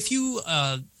 if you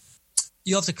have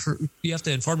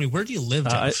to inform me, where do you live,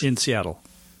 Jeff? In Seattle.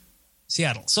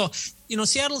 Seattle. So,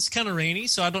 Seattle's kind of rainy,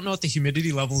 so I don't know what the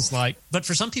humidity level is like. But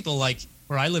for some people, like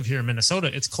where I live here in Minnesota,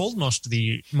 it's cold most of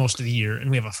the year, and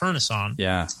we have a furnace on.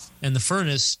 Yeah. And the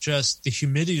furnace, just the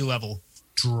humidity level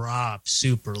drops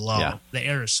super low. Yeah. The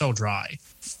air is so dry.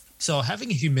 So having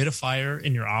a humidifier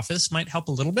in your office might help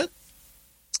a little bit.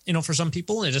 For some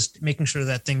people, and just making sure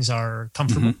that things are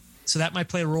comfortable. Mm-hmm. So that might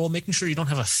play a role. Making sure you don't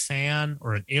have a fan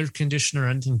or an air conditioner or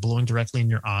anything blowing directly in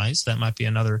your eyes. That might be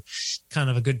another kind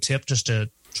of a good tip, just to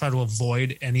try to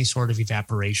avoid any sort of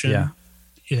evaporation,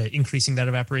 increasing that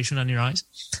evaporation on your eyes.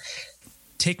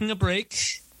 Taking a break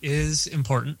is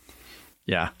important.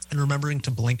 Yeah. And remembering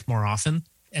to blink more often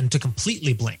and to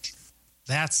completely blink.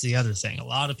 That's the other thing. A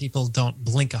lot of people don't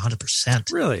blink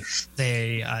 100%. Really?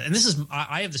 They, and this is,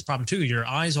 I have this problem too. Your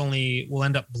eyes only will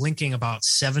end up blinking about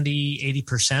 70,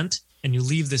 80%, and you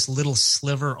leave this little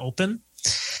sliver open.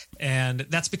 And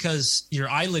that's because your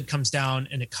eyelid comes down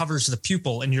and it covers the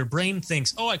pupil, and your brain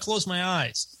thinks, oh, I closed my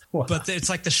eyes. Wow. But it's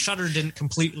like the shutter didn't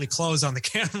completely close on the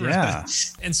camera. Yeah.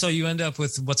 And so you end up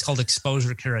with what's called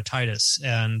exposure keratitis,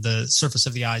 and the surface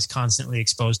of the eye is constantly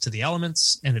exposed to the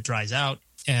elements, and it dries out.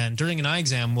 And during an eye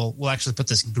exam, we'll actually put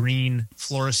this green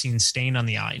fluorescein stain on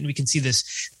the eye, and we can see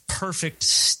this perfect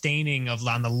staining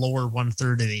on the lower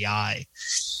 1/3 of the eye.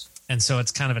 And so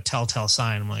it's kind of a telltale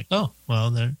sign. I'm like, oh,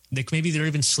 well, maybe they're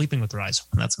even sleeping with their eyes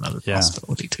open. That's another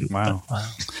possibility too. Wow.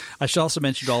 I should also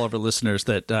mention to all of our listeners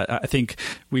that I think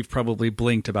we've probably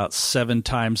blinked about 7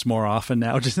 times more often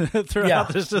now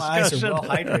throughout this discussion. My eyes are well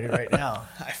hydrated right now.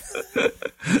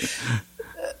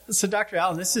 So, Dr.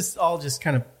 Allen, this is all just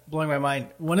kind of blowing my mind.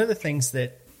 One of the things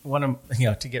that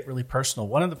to get really personal,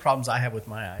 one of the problems I have with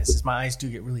my eyes is my eyes do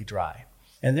get really dry.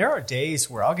 And there are days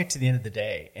where I'll get to the end of the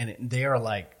day and they are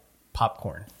like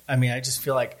popcorn. I mean, I just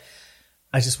feel like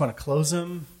I just want to close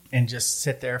them and just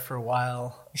sit there for a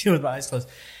while, with my eyes closed.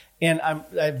 And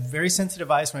I have very sensitive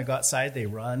eyes. When I go outside, they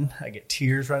run. I get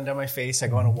tears running down my face. I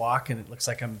go on a walk and it looks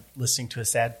like I'm listening to a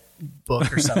sad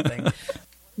book or something.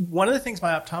 One of the things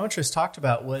my optometrist talked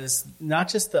about was not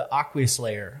just the aqueous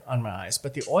layer on my eyes,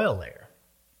 but the oil layer.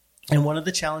 And one of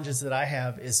the challenges that I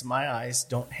have is my eyes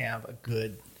don't have a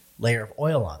good layer of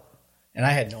oil on them. And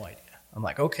I had no idea. I'm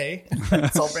like, okay,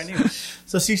 it's all brand new.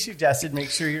 So she suggested make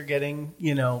sure you're getting,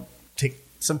 take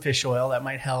some fish oil. That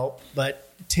might help. But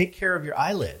take care of your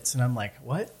eyelids. And I'm like,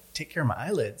 what? Take care of my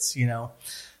eyelids?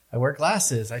 I wear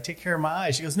glasses. I take care of my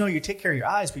eyes. She goes, no, you take care of your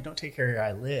eyes, but you don't take care of your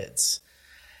eyelids.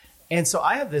 And so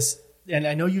I have this, and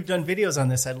I know you've done videos on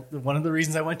this. One of the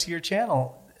reasons I went to your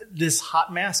channel, this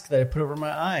hot mask that I put over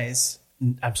my eyes,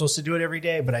 I'm supposed to do it every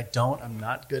day, but I don't. I'm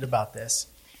not good about this.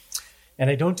 And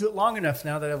I don't do it long enough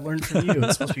now that I've learned from you.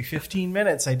 It's supposed to be 15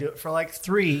 minutes. I do it for like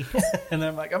 3. And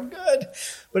I'm like, I'm good.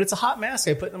 But it's a hot mask.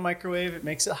 I put it in the microwave. It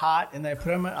makes it hot. And then I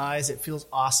put it on my eyes. It feels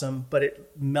awesome. But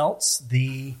it melts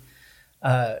the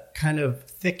kind of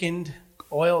thickened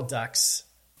oil ducts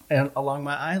along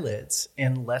my eyelids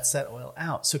and lets that oil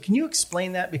out. So can you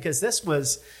explain that? Because this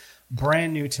was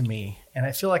brand new to me. And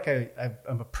I feel like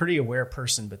I'm a pretty aware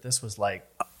person, but this was like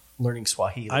learning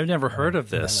Swahili. I've never heard of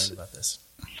this. I learned about this.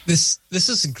 This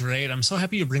is great. I'm so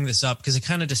happy you bring this up because it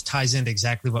kind of just ties into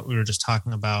exactly what we were just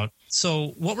talking about.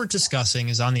 So what we're discussing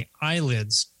is on the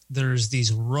eyelids, there's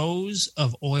these rows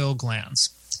of oil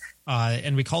glands.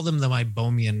 And we call them the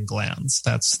meibomian glands.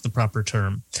 That's the proper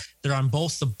term. They're on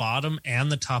both the bottom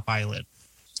and the top eyelid.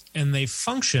 And they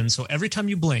function, so every time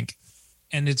you blink,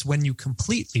 and it's when you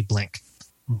completely blink,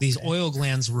 these oil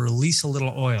glands release a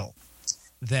little oil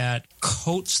that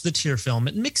coats the tear film.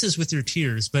 It mixes with your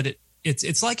tears, but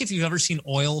it's like if you've ever seen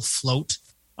oil float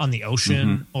on the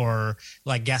ocean or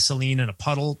like gasoline in a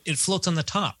puddle, it floats on the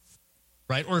top.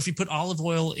 Right? Or if you put olive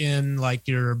oil in like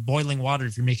your boiling water,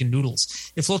 if you're making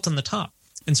noodles, it floats on the top.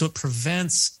 And so it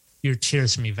prevents your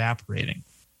tears from evaporating.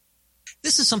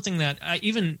 This is something that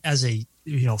even as a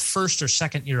first or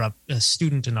second year a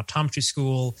student in optometry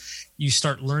school, you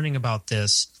start learning about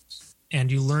this and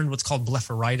you learn what's called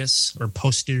blepharitis or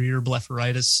posterior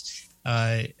blepharitis.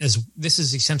 As this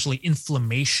is essentially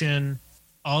inflammation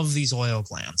of these oil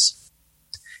glands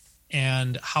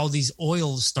and how these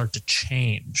oils start to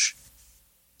change.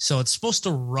 So it's supposed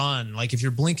to run, like if you're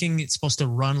blinking, it's supposed to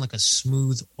run like a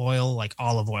smooth oil, like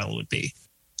olive oil would be.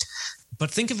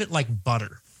 But think of it like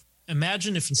butter.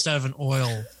 Imagine if instead of an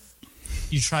oil,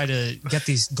 you try to get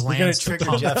these We're going glands to trigger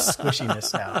pump. Jeff's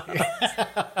squishiness now.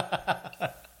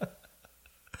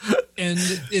 And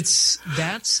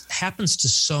that happens to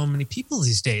so many people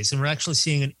these days. And we're actually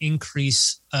seeing an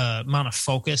increase amount of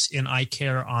focus in eye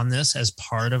care on this as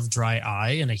part of dry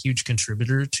eye and a huge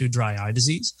contributor to dry eye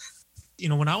disease. You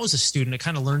know, when I was a student, I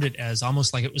kind of learned it as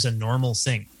almost like it was a normal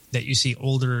thing that you see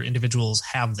older individuals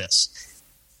have this.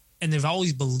 And they've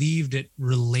always believed it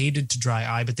related to dry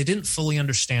eye, but they didn't fully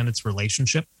understand its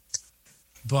relationship.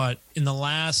 But in the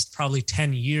last probably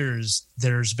 10 years,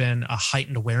 there's been a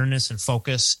heightened awareness and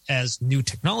focus as new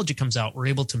technology comes out. We're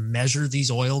able to measure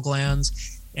these oil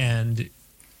glands and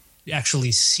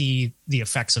actually see the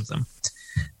effects of them.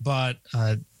 But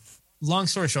long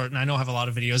story short, and I know I have a lot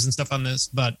of videos and stuff on this,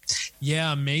 but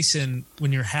yeah, Mason,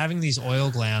 when you're having these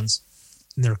oil glands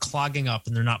and they're clogging up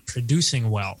and they're not producing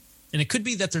well, and it could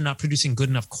be that they're not producing good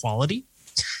enough quality,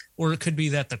 or it could be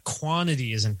that the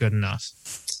quantity isn't good enough.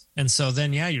 And so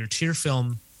then, yeah, your tear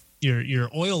film, your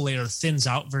oil layer thins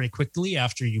out very quickly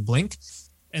after you blink.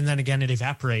 And then again, it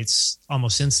evaporates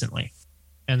almost instantly.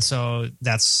 And so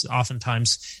that's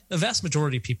oftentimes the vast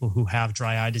majority of people who have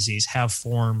dry eye disease have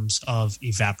forms of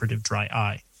evaporative dry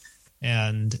eye.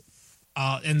 And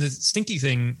the stinky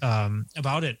thing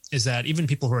about it is that even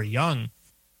people who are young,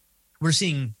 we're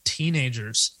seeing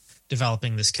teenagers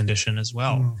developing this condition as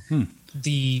well. Mm-hmm.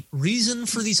 The reason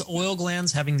for these oil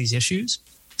glands having these issues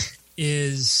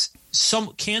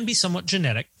can be somewhat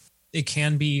genetic. It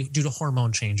can be due to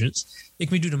hormone changes. It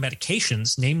can be due to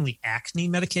medications, namely acne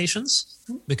medications,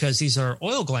 because these are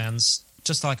oil glands,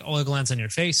 just like oil glands on your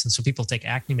face. And so people take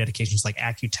acne medications like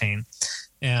Accutane,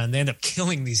 and they end up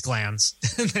killing these glands.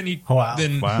 And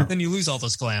then you lose all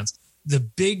those glands. The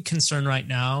big concern right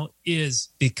now is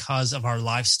because of our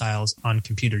lifestyles on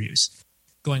computer use,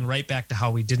 going right back to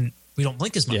how we don't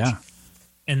blink as much. Yeah.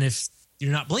 And if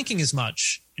you're not blinking as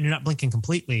much and you're not blinking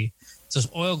completely, those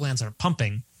oil glands aren't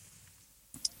pumping.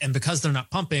 And because they're not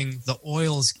pumping, the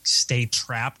oils stay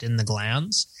trapped in the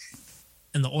glands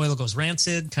and the oil goes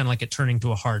rancid, kind of like it turning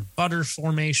to a hard butter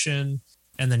formation.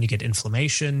 And then you get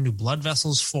inflammation, new blood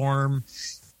vessels form,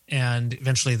 and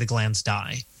eventually the glands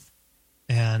die.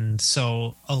 And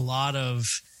so a lot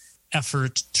of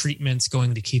effort, treatments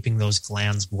going to keeping those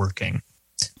glands working.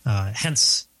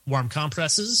 Hence warm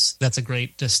compresses. That's a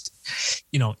great, just,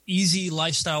 easy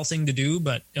lifestyle thing to do,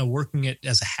 but working it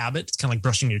as a habit. It's kind of like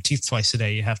brushing your teeth twice a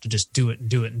day. You have to just do it and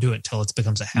do it and do it till it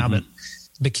becomes a habit.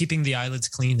 Mm-hmm. But keeping the eyelids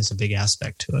clean is a big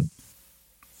aspect to it.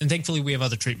 And thankfully we have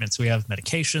other treatments. We have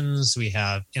medications, we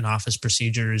have in-office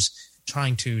procedures,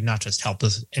 trying to not just help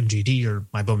with MGD or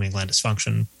meibomian gland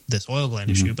dysfunction, this oil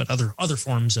gland issue, but other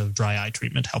forms of dry eye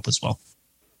treatment help as well.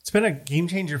 It's been a game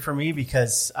changer for me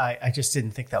because I just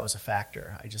didn't think that was a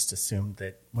factor. I just assumed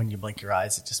that when you blink your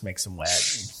eyes, it just makes them wet.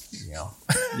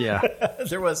 Yeah.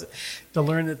 To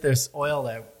learn that there's oil,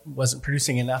 that I wasn't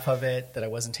producing enough of it, that I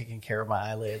wasn't taking care of my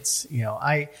eyelids.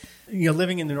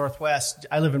 Living in the Northwest,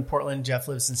 I live in Portland. Jeff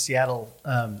lives in Seattle.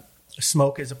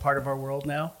 Smoke is a part of our world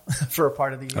now for a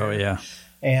part of the year. Oh, yeah.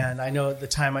 And I know the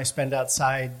time I spend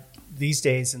outside these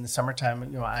days in the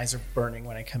summertime, my eyes are burning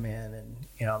when I come in, and,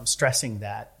 I'm stressing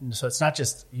that. And so it's not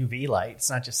just UV light. It's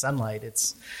not just sunlight.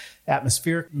 It's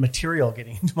atmospheric material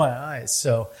getting into my eyes.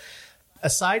 So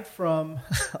aside from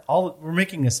we're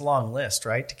making this long list,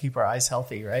 right, to keep our eyes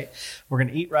healthy, right? We're going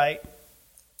to eat right.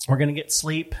 We're going to get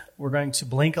sleep. We're going to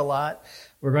blink a lot.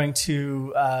 We're going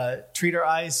to treat our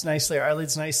eyes nicely, our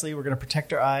eyelids nicely. We're going to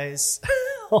protect our eyes,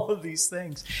 all of these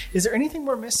things. Is there anything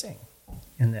we're missing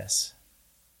in this?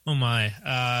 Oh, my.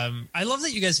 I love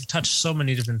that you guys have touched so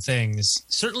many different things.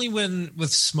 Certainly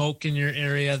with smoke in your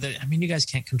area, you guys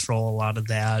can't control a lot of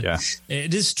that. Yeah.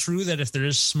 It is true that if there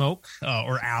is smoke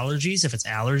or allergies, if it's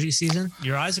allergy season,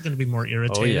 your eyes are going to be more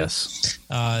irritated. Oh, yes.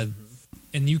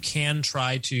 And you can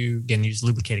try to, again, use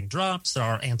lubricating drops. There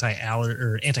are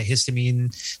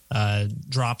antihistamine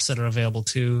drops that are available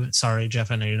too. Sorry, Jeff,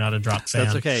 I know you're not a drop fan.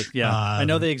 That's okay. Yeah, I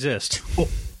know they exist.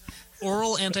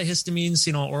 Oral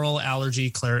antihistamines, oral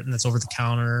allergy Claritin that's over the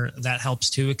counter, that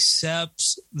helps too,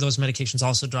 except those medications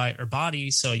also dry our body,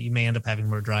 so you may end up having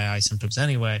more dry eye symptoms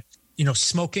anyway.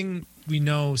 Smoking, we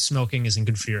know smoking isn't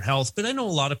good for your health, but I know a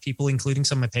lot of people, including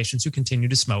some of my patients, who continue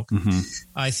to smoke. Mm-hmm.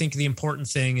 I think the important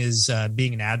thing is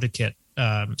being an advocate.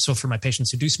 So for my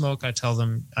patients who do smoke, I tell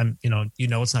them,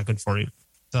 it's not good for you.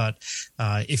 But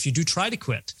if you do try to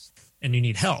quit and you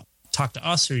need help, talk to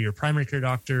us or your primary care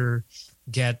doctor.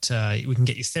 We can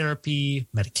get you therapy,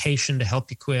 medication to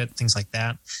help you quit, things like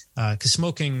that. Because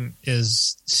smoking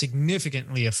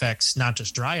significantly affects not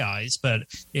just dry eyes, but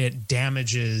it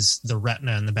damages the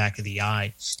retina in the back of the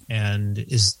eye and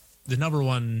is the number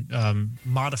one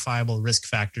modifiable risk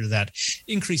factor that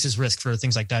increases risk for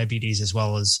things like diabetes, as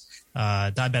well as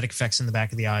diabetic effects in the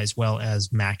back of the eye, as well as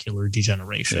macular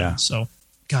degeneration. Yeah. So,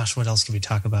 gosh, what else can we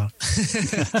talk about?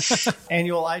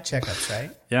 Annual eye checkups,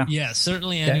 right? Yeah,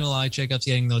 certainly annual eye checkups,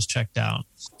 getting those checked out.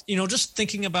 Just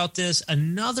thinking about this,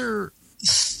 another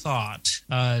thought,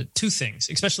 two things,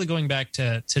 especially going back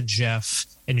to Jeff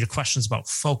and your questions about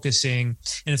focusing,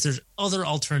 and if there's other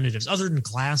alternatives other than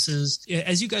glasses.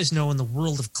 As you guys know, in the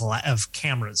world of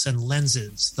cameras and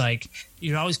lenses, like,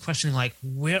 you're always questioning, like,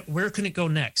 where can it go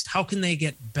next? How can they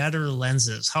get better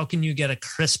lenses? How can you get a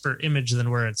crisper image than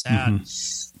where it's at? In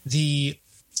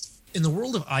the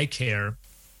world of eye care,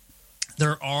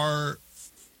 there are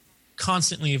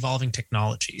constantly evolving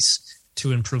technologies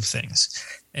to improve things.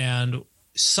 And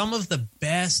some of the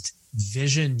best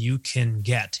vision you can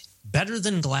get, better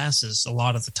than glasses a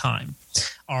lot of the time,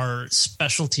 are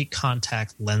specialty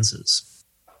contact lenses.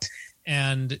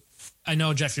 And I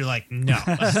know, Jeff, you're like, no.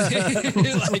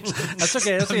 That's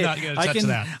okay. That's okay.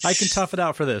 I can tough it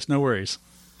out for this. No worries.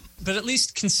 But at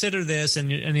least consider this,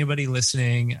 and anybody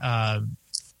listening,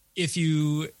 if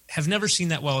you have never seen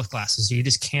that well with glasses, you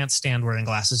just can't stand wearing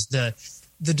glasses, the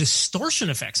distortion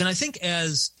effects. And I think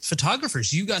as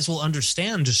photographers, you guys will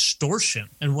understand distortion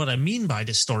and what I mean by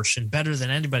distortion better than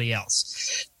anybody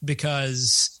else,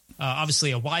 because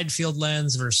obviously a wide field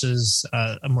lens versus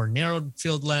a more narrowed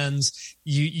field lens,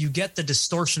 you get the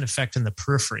distortion effect in the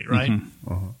periphery, right?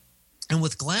 And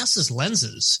with glasses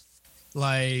lenses,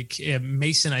 like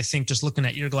Mason, I think just looking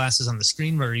at your glasses on the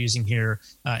screen we're using here,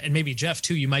 and maybe Jeff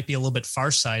too, you might be a little bit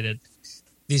farsighted.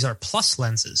 These are plus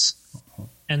lenses.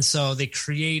 And so they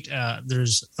create,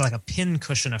 there's like a pin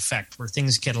cushion effect where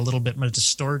things get a little bit more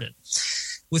distorted.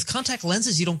 With contact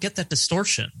lenses, you don't get that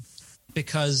distortion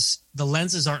because the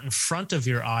lenses aren't in front of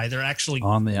your eye. They're actually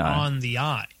on the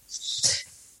eye.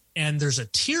 And there's a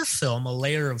tear film, a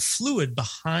layer of fluid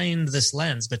behind this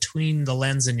lens, between the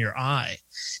lens and your eye.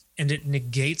 And it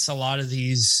negates a lot of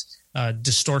these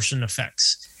distortion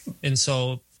effects. And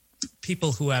so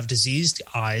people who have diseased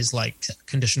eyes, like a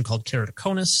condition called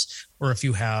keratoconus, or if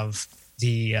you have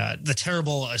the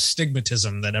terrible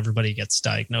astigmatism that everybody gets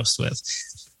diagnosed with,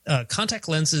 contact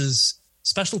lenses,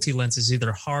 specialty lenses,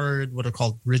 either hard, what are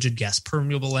called rigid gas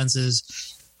permeable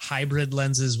lenses, hybrid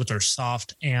lenses, which are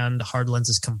soft and hard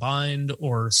lenses combined,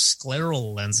 or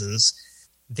scleral lenses,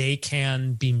 they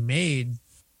can be made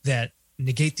that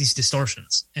negate these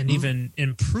distortions and even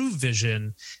improve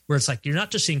vision, where it's like you're not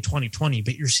just seeing 20/20,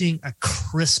 but you're seeing a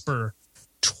crisper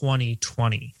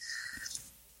 20/20.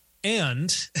 And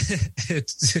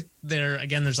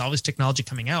there's always technology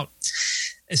coming out,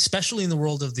 especially in the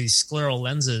world of these scleral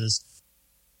lenses.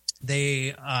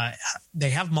 They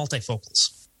have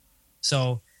multifocals.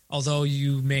 So although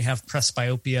you may have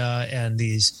presbyopia and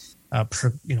these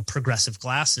progressive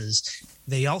glasses,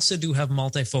 they also do have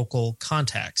multifocal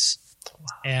contacts. Wow.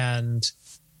 And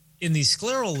in these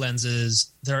scleral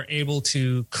lenses, they're able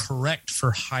to correct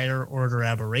for higher order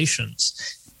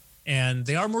aberrations. And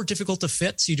they are more difficult to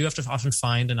fit, so you do have to often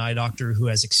find an eye doctor who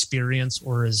has experience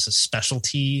or is a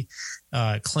specialty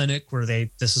clinic where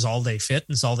this is all they fit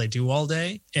and it's all they do all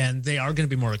day. And they are going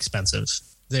to be more expensive.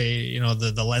 They,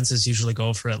 the lenses usually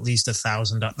go for at least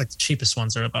 $1,000. Like the cheapest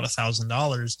ones are about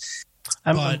 $1,000.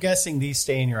 I'm guessing these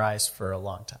stay in your eyes for a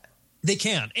long time. They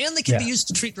can, and they can be used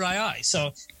to treat dry eye.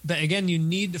 So, but again, you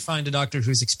need to find a doctor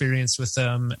who's experienced with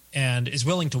them and is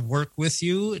willing to work with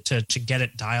you to get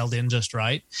it dialed in just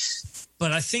right.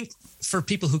 But I think for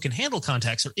people who can handle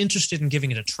contacts or interested in giving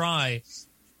it a try,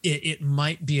 it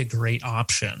might be a great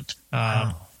option.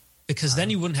 Because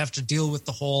then you wouldn't have to deal with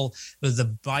the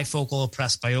bifocal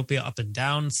presbyopia up and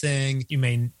down thing. You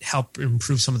may help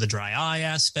improve some of the dry eye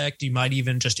aspect. You might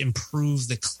even just improve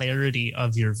the clarity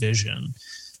of your vision.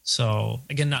 So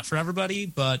again, not for everybody,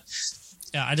 but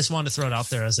I just wanted to throw it out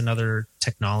there as another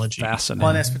technology. Fascinating. Well,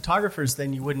 and as photographers,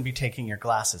 then you wouldn't be taking your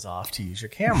glasses off to use your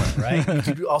camera, right? You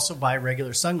could also buy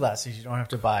regular sunglasses. You don't have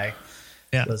to buy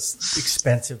those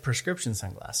expensive prescription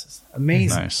sunglasses.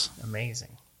 Amazing. Nice.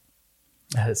 Amazing.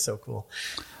 That is so cool.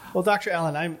 Well, Dr.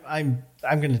 Allen,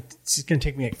 it's going to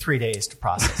take me like 3 days to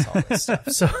process all this stuff.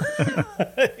 So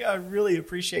I really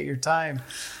appreciate your time.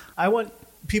 I want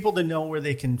people to know where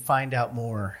they can find out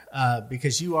more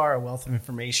because you are a wealth of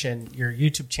information. Your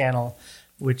YouTube channel,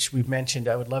 which we've mentioned,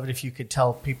 I would love it if you could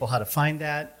tell people how to find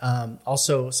that.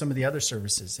 Also, some of the other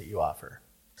services that you offer.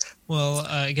 Well,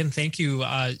 again, thank you.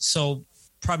 So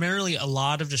primarily a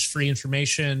lot of just free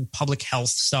information, public health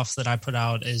stuff that I put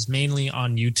out is mainly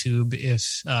on YouTube.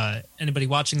 If anybody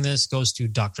watching this goes to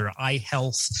Dr. Eye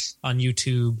Health on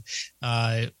YouTube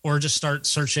or just start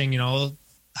searching,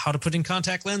 how to put in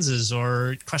contact lenses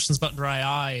or questions about dry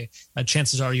eye,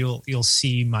 chances are you'll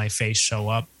see my face show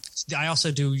up. I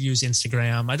also do use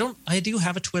Instagram. I do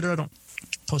have a Twitter. I don't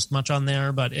post much on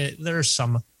there, but there are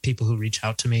some people who reach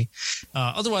out to me.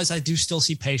 Otherwise, I do still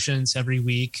see patients every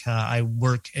week. I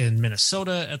work in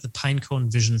Minnesota at the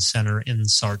Pinecone Vision Center in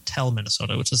Sartell,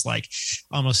 Minnesota, which is like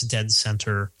almost dead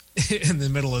center in the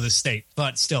middle of the state.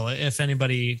 But still, if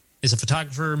anybody is a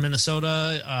photographer in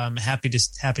Minnesota, I'm happy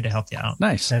to help you out.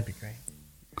 Nice. That'd be great.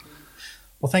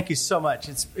 Well, thank you so much.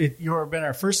 You've been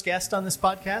our first guest on this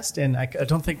podcast, and I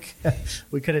don't think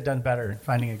we could have done better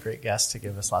finding a great guest to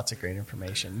give us lots of great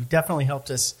information. You definitely helped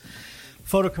us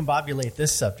photocombobulate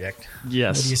this subject.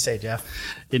 Yes. What do you say, Jeff?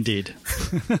 Indeed.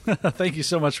 Thank you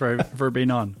so much for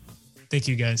being on. Thank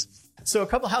you, guys. So a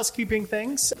couple housekeeping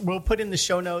things. We'll put in the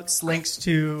show notes links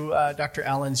to Dr.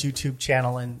 Allen's YouTube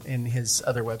channel and his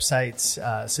other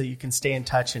websites so you can stay in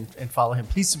touch and follow him.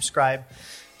 Please subscribe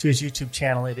to his YouTube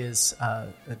channel. It is a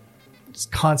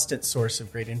constant source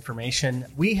of great information.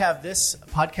 We have this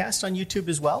podcast on YouTube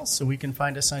as well, so we can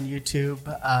find us on YouTube.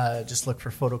 Just look for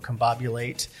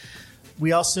Photocombobulate.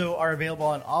 We also are available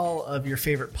on all of your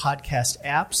favorite podcast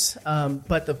apps.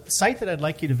 But the site that I'd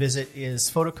like you to visit is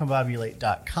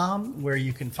photocombobulate.com, where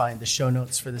you can find the show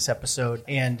notes for this episode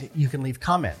and you can leave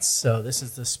comments. So this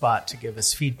is the spot to give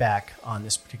us feedback on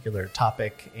this particular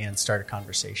topic and start a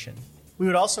conversation. We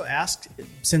would also ask,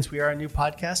 since we are a new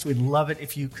podcast, we'd love it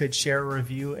if you could share a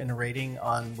review and a rating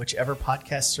on whichever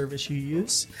podcast service you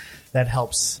use. That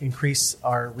helps increase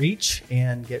our reach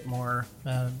and get more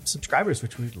subscribers,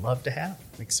 which we'd love to have.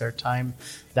 Makes our time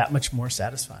that much more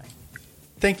satisfying.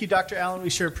 Thank you, Dr. Allen.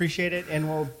 We sure appreciate it. And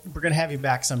we're going to have you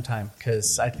back sometime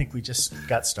because I think we just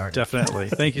got started. Definitely.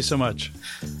 Thank you so much.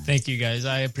 Thank you, guys.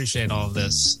 I appreciate all of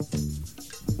this.